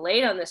try and get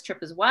laid on this trip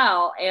as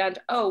well. And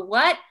oh,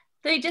 what?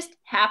 They just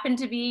happen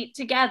to be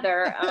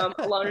together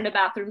alone in a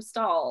bathroom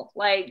stall.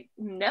 Like,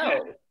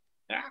 no.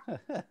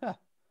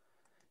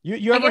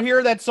 You ever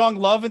hear that song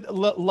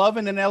Love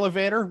in an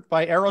Elevator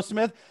by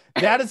Aerosmith?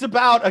 That is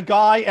about a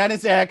guy and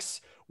his ex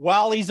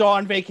while he's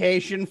on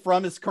vacation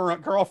from his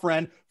current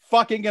girlfriend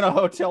fucking in a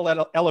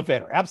hotel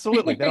elevator.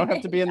 Absolutely. They don't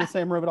have to be in the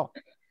same room at all.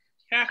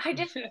 I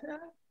just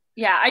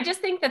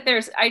think that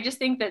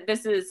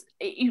this is,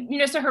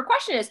 so her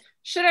question is,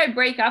 should I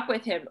break up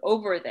with him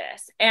over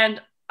this?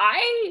 And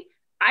I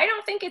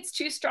don't think it's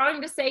too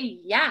strong to say,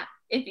 yeah.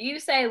 If you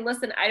say,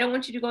 listen, I don't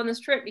want you to go on this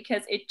trip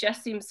because it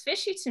just seems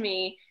fishy to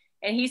me.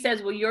 And he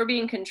says, well, you're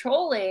being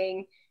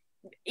controlling.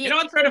 You know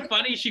what's sort of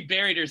funny? She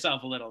buried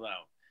herself a little, though.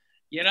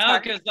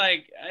 Because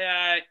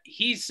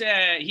he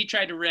said he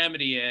tried to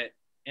remedy it,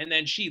 and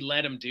then she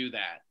let him do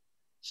that.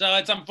 So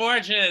it's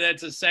unfortunate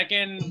that's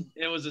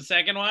it was a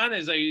second one.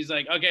 He's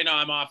like, okay, no,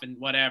 I'm off and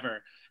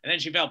whatever. And then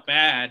she felt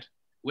bad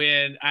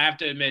when, I have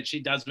to admit,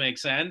 she does make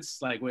sense.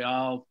 Like, we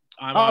all,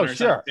 I'm on her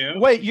side too.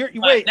 Wait,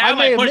 now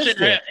by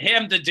pushing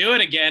him to do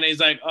it again, he's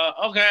like,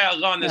 oh, okay, I'll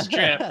go on this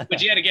trip.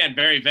 Which yet again,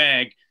 very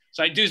vague.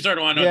 So I do sort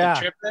of want to know what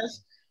the trip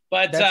is.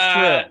 But, but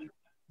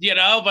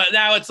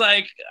now it's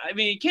like, I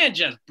mean, you can't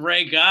just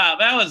break up.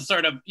 That was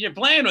sort of, you're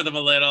playing with him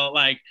a little.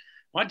 Like,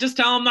 just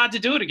tell him not to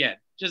do it again.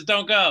 Just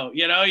don't go.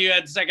 You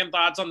had second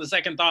thoughts on the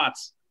second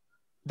thoughts.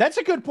 That's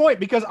a good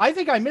point, because I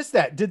think I missed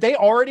that. Did they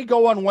already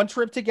go on one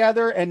trip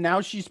together and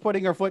now she's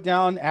putting her foot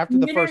down after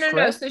the first trip?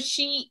 No. So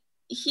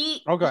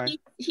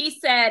he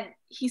said,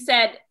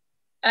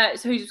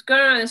 so he's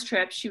going on this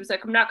trip. She was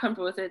like, I'm not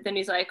comfortable with it. Then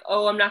he's like,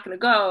 oh, I'm not going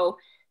to go.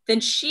 Then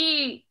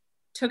she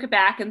took it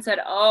back and said,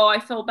 oh, I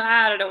feel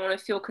bad. I don't want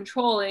to feel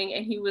controlling.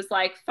 And he was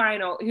like,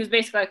 fine. He was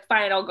basically like,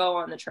 fine, I'll go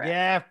on the trip.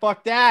 Yeah,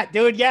 fuck that,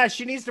 dude. Yeah,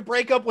 she needs to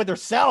break up with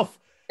herself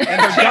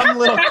and her dumb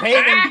little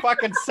caving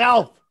fucking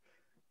self.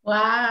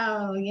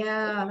 Wow.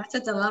 Yeah, that's a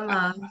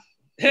dilemma.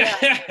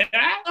 100%.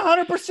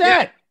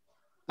 100%.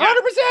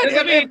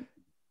 I mean,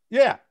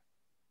 yeah.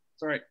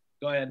 Sorry,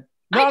 go ahead.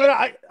 No,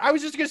 I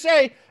was just gonna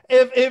say,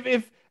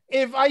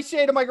 if I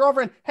say to my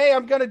girlfriend, hey,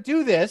 I'm gonna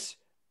do this,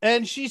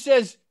 and she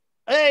says,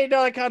 hey,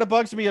 no, it kind of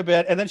bugs me a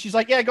bit, and then she's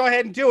like, yeah, go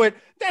ahead and do it,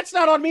 that's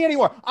not on me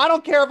anymore. I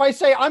don't care if I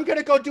say I'm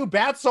gonna go do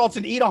bath salts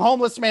and eat a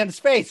homeless man's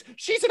face.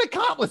 She's an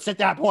accomplice at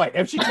that point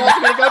if she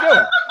tells me to go do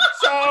it.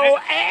 So,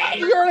 hey,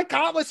 you're an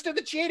accomplice to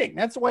the cheating.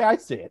 That's the way I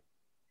see it.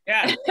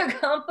 Yeah.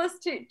 Accomplice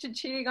to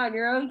cheating on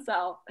your own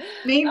self.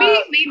 Maybe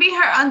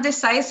her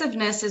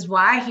undecisiveness is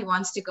why he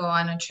wants to go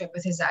on a trip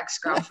with his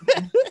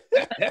ex-girlfriend.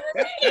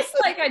 He's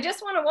like, I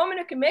just want a woman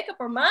who can make up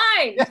her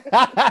mind.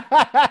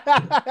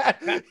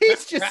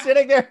 He's just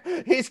sitting there.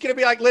 He's going to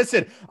be like,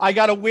 listen, I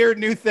got a weird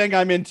new thing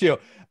I'm into.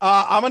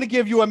 I'm going to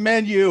give you a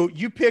menu.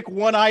 You pick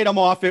one item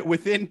off it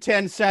within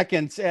 10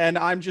 seconds, and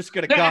I'm just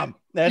going to come.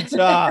 That's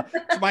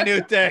my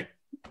new thing.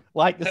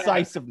 Like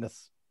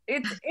decisiveness.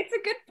 It's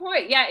a good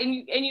point. Yeah.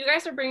 And you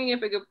guys are bringing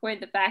up a good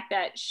point. The fact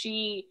that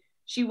she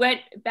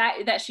went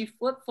back, that she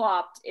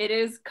flip-flopped. It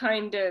is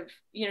kind of,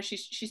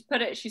 she's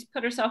put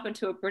herself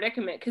into a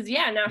predicament. Cause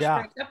now she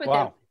breaks up with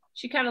him.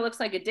 She kind of looks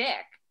like a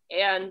dick.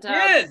 And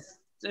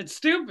it's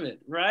stupid,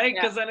 right?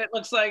 Cause then it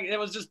looks like it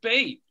was just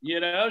bait,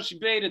 she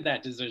baited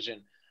that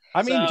decision.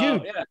 I mean,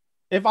 dude,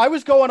 if I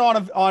was going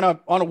on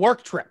a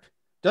work trip,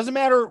 doesn't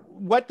matter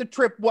what the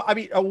trip,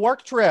 a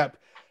work trip,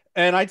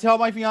 and I tell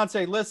my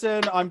fiance,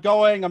 listen, I'm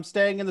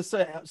staying in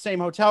the same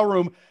hotel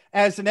room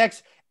as an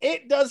ex.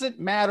 It doesn't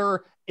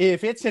matter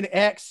if it's an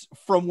ex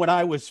from when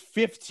I was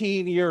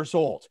 15 years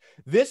old.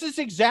 This is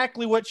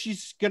exactly what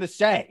she's going to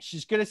say.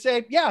 She's going to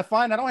say, yeah,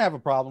 fine. I don't have a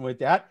problem with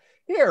that.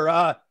 Here,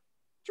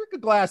 drink a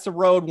glass of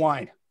road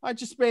wine. I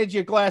just made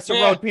you a glass of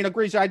road Pinot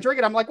Grigio. I drink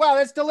it. I'm like, wow,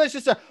 that's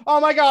delicious. Oh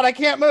my God, I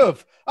can't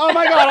move. Oh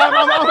my God,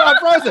 I'm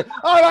frozen.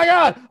 Oh my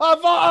God.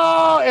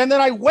 And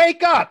then I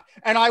wake up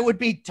and I would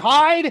be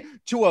tied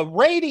to a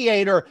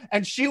radiator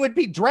and she would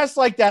be dressed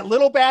like that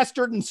little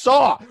bastard in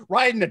Saw,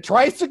 riding a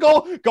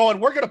tricycle going,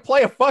 we're going to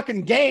play a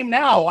fucking game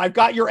now. I've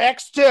got your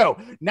ex too.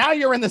 Now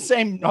you're in the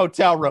same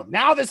hotel room.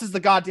 Now this is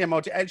the goddamn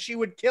hotel. And she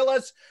would kill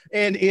us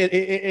in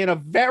a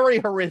very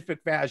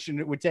horrific fashion.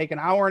 It would take an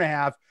hour and a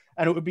half.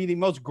 And it would be the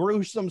most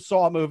gruesome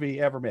Saw movie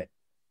ever made.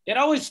 It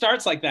always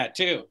starts like that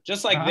too,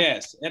 just like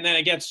this, and then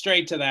it gets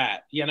straight to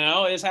that.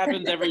 This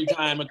happens every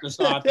time with the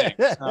Saw thing.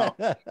 So,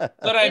 that's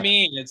what I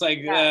mean. It's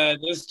like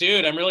this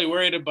dude. I'm really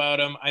worried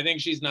about him. I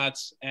think she's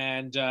nuts,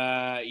 and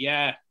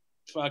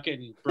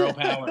fucking bro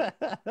power.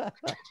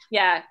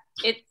 Yeah,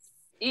 it's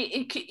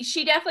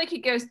she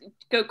definitely could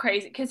go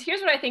crazy, because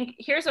here's what I think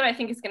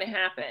is going to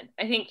happen.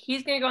 I think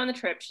he's going to go on the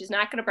trip. She's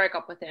not going to break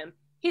up with him.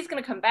 He's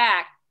going to come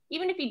back.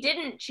 Even if he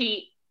didn't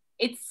cheat,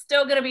 it's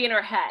still going to be in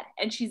her head,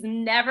 and she's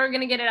never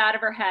going to get it out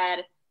of her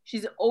head.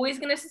 She's always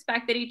going to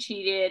suspect that he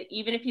cheated,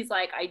 even if he's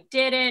like, I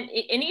didn't.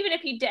 And even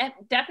if he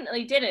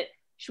definitely didn't,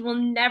 she will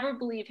never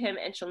believe him,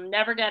 and she'll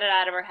never get it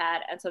out of her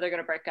head. And so they're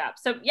going to break up.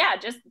 So yeah,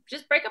 just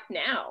break up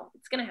now.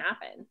 It's going to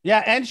happen.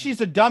 Yeah. And she's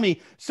a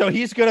dummy. So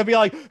he's going to be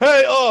like,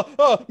 hey,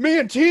 me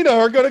and Tina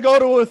are going to go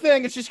to a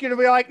thing. And she's going to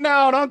be like,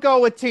 no, don't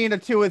go with Tina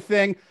to a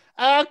thing.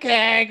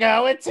 Okay,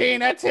 go with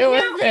Tina to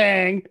a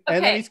thing. Okay.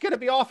 And then he's going to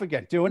be off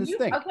again doing his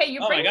thing. Okay,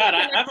 oh my God,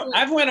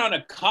 I've went on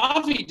a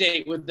coffee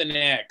date with an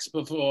ex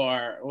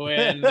before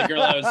when the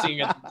girl I was seeing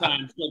at the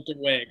time flipped her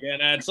wig.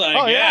 And it's like,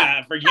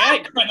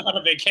 forget going on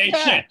a vacation.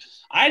 Yeah.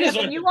 I just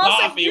went to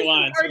coffee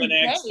once with an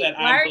ex that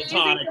I'm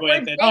platonic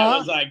with. And that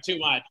was like too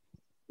much.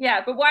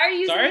 Yeah, but why are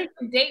you using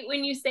the date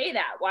when you say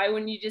that? Why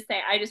wouldn't you just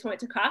say, I just went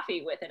to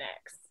coffee with an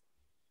ex?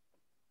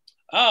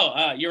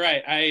 Oh, you're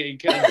right. I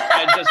just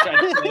tried to say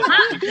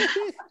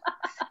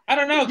I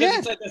don't know, because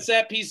it's like a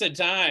set piece of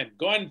time.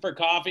 Going for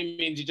coffee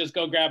means you just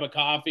go grab a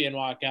coffee and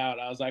walk out.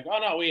 I was like, oh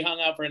no, we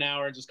hung out for an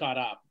hour and just caught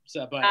up.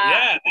 So, but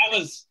that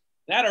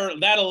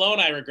alone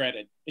I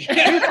regretted.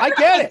 I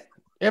get it.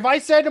 If I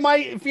said to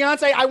my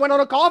fiance, I went on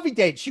a coffee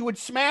date, she would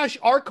smash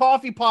our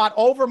coffee pot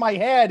over my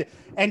head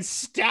and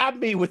stab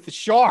me with the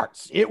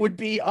shards. It would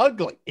be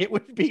ugly.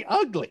 But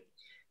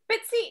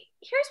see,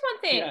 here's one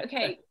thing. Yeah.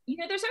 Okay.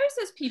 There's always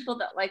those people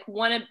that like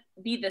want to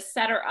be the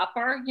setter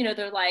upper.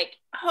 They're like,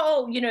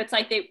 oh, it's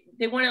like they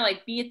want to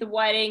like be at the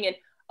wedding and,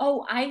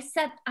 oh, I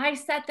set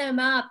them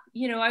up.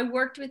 I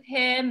worked with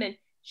him and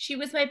she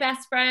was my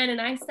best friend and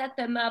I set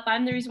them up.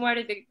 I'm the reason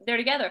why they're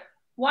together.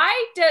 Why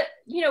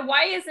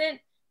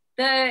isn't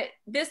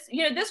this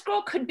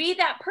girl could be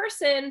that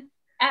person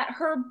at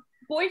her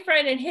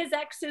boyfriend and his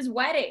ex's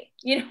wedding,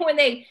 when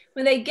they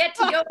get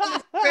to go on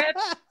this trip,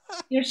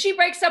 she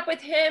breaks up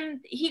with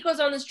him, he goes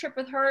on this trip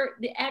with her,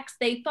 the ex,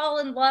 they fall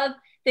in love,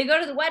 they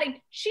go to the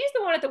wedding, she's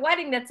the one at the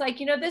wedding that's like,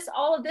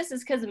 all of this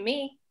is because of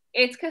me,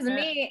 it's because of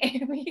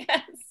me.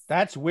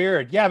 That's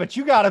weird. Yeah, but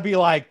you got to be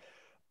like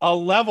a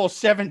level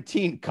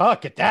 17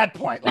 cuck at that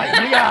point. Like,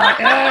 you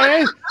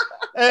got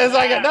it's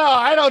like, no,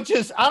 I don't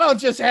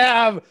just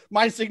have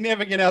my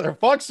significant other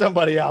fuck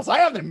somebody else. I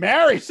have to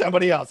marry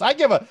somebody else. I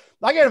give a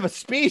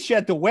speech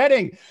at the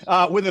wedding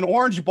with an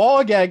orange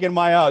ball gag in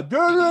my like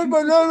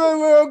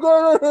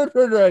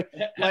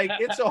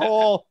it's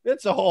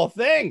a whole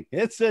thing.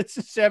 It's a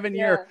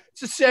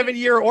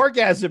 7-year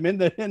orgasm in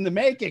the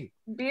making.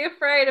 Be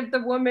afraid of the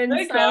woman.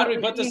 Thank God we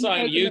put this on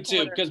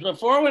YouTube, because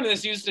before, when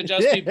this used to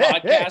just be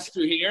podcasts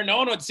through here, no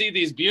one would see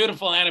these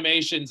beautiful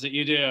animations that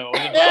you do.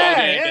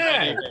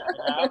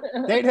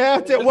 They'd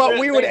have to. Well,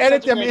 we would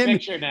edit them in.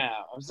 Picture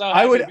now. I'm so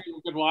happy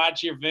people could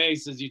watch your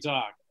face as you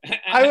talk.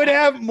 I would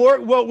have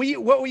more. What we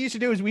used to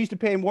do is we used to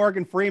pay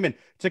Morgan Freeman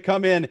to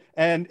come in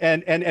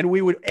and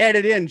we would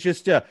edit in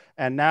just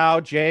and now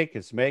Jake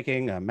is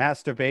making a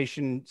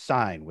masturbation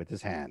sign with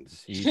his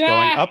hands. He's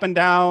going up and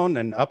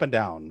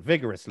down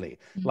vigorously,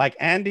 like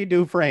Andy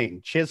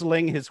Dufresne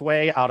chiseling his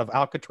way out of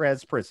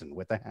Alcatraz prison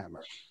with a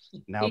hammer.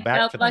 Now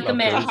back to the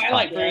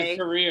highlight for his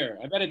career.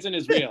 I bet it's in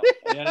his reel.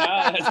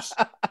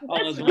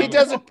 He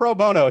does it pro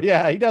bono.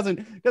 Yeah, he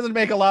doesn't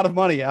make a lot of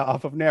money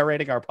off of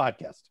narrating our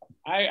podcast.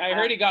 I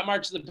heard he got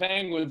March of the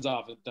Penguins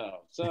off it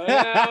though. So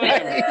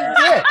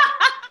like,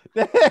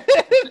 we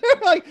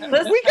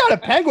got a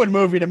penguin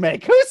movie to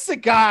make. Who's the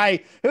guy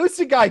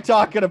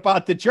talking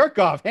about the jerk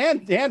off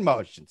hand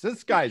motions?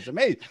 This guy's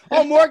amazing.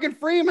 Oh, Morgan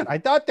Freeman. I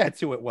thought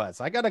that's who it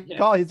was. I gotta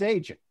call his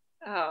agent.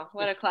 Oh,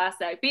 what a class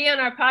act. Be on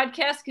our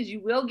podcast because you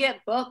will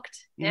get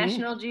booked.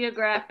 National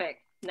Geographic.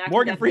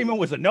 Morgan Freeman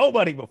was a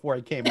nobody before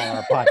he came on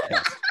our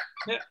podcast.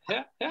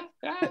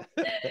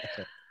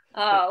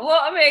 Oh,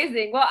 well,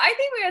 amazing. Well, I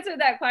think we answered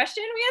that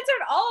question. We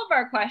answered all of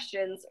our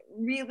questions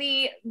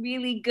really,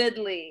 really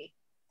goodly.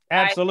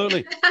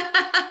 Absolutely.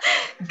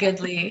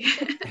 Goodly.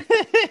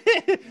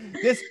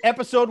 This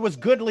episode was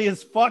goodly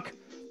as fuck.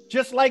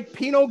 Just like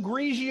Pinot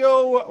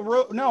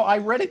Grigio. No, I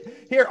read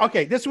it here.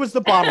 Okay, this was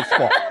the bottle's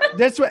fault.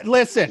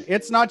 Listen,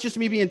 it's not just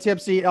me being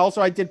tipsy.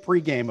 Also, I did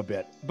pregame a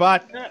bit.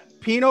 But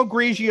Pinot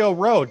Grigio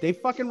Road. They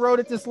fucking wrote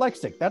it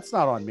dyslexic. That's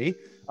not on me.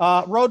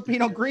 Road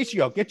Pinot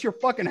Grigio. Get your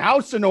fucking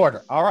house in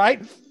order. All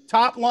right?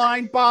 Top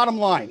line, bottom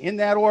line, in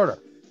that order.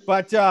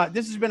 But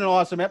this has been an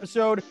awesome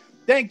episode.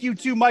 Thank you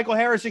to Michael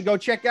Harrison. Go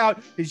check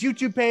out his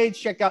YouTube page.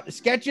 Check out the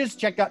sketches.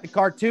 Check out the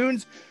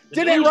cartoons.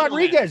 Danette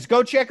Rodriguez.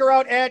 Go check her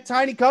out at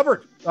Tiny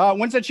Cupboard.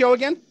 When's that show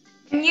again?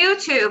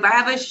 YouTube. I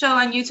have a show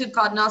on YouTube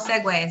called No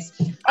Segways.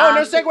 Oh,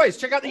 No Segways.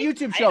 Check out the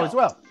YouTube show as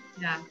well.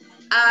 Yeah.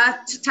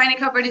 Tiny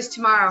Cupboard is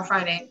tomorrow,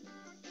 Friday.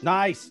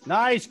 Nice.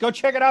 Go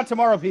check it out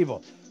tomorrow,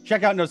 people.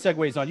 Check out No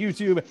Segways on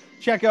YouTube.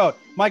 Check out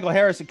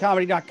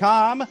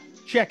MichaelHarrisonComedy.com.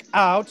 Check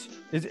out,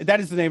 that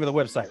is the name of the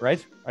website,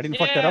 right? I didn't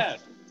fuck that up.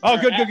 Oh,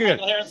 good.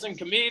 Michael Harrison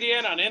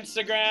Comedian on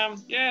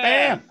Instagram.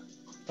 Yeah. Bam.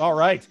 All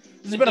right.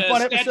 This has been a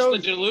fun episode. The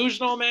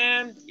delusional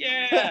man.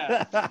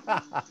 Yeah.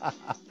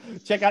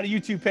 Check out the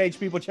YouTube page,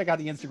 people. Check out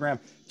the Instagram.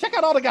 Check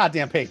out all the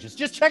goddamn pages.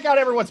 Just check out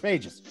everyone's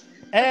pages.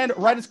 And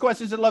write us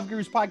questions at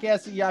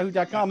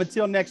loveguruspodcast@yahoo.com.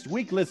 Until next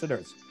week,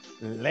 listeners.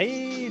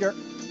 Later.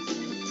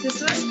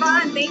 This was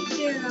fun. Thank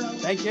you.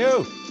 Thank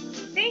you.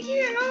 Thank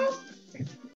you.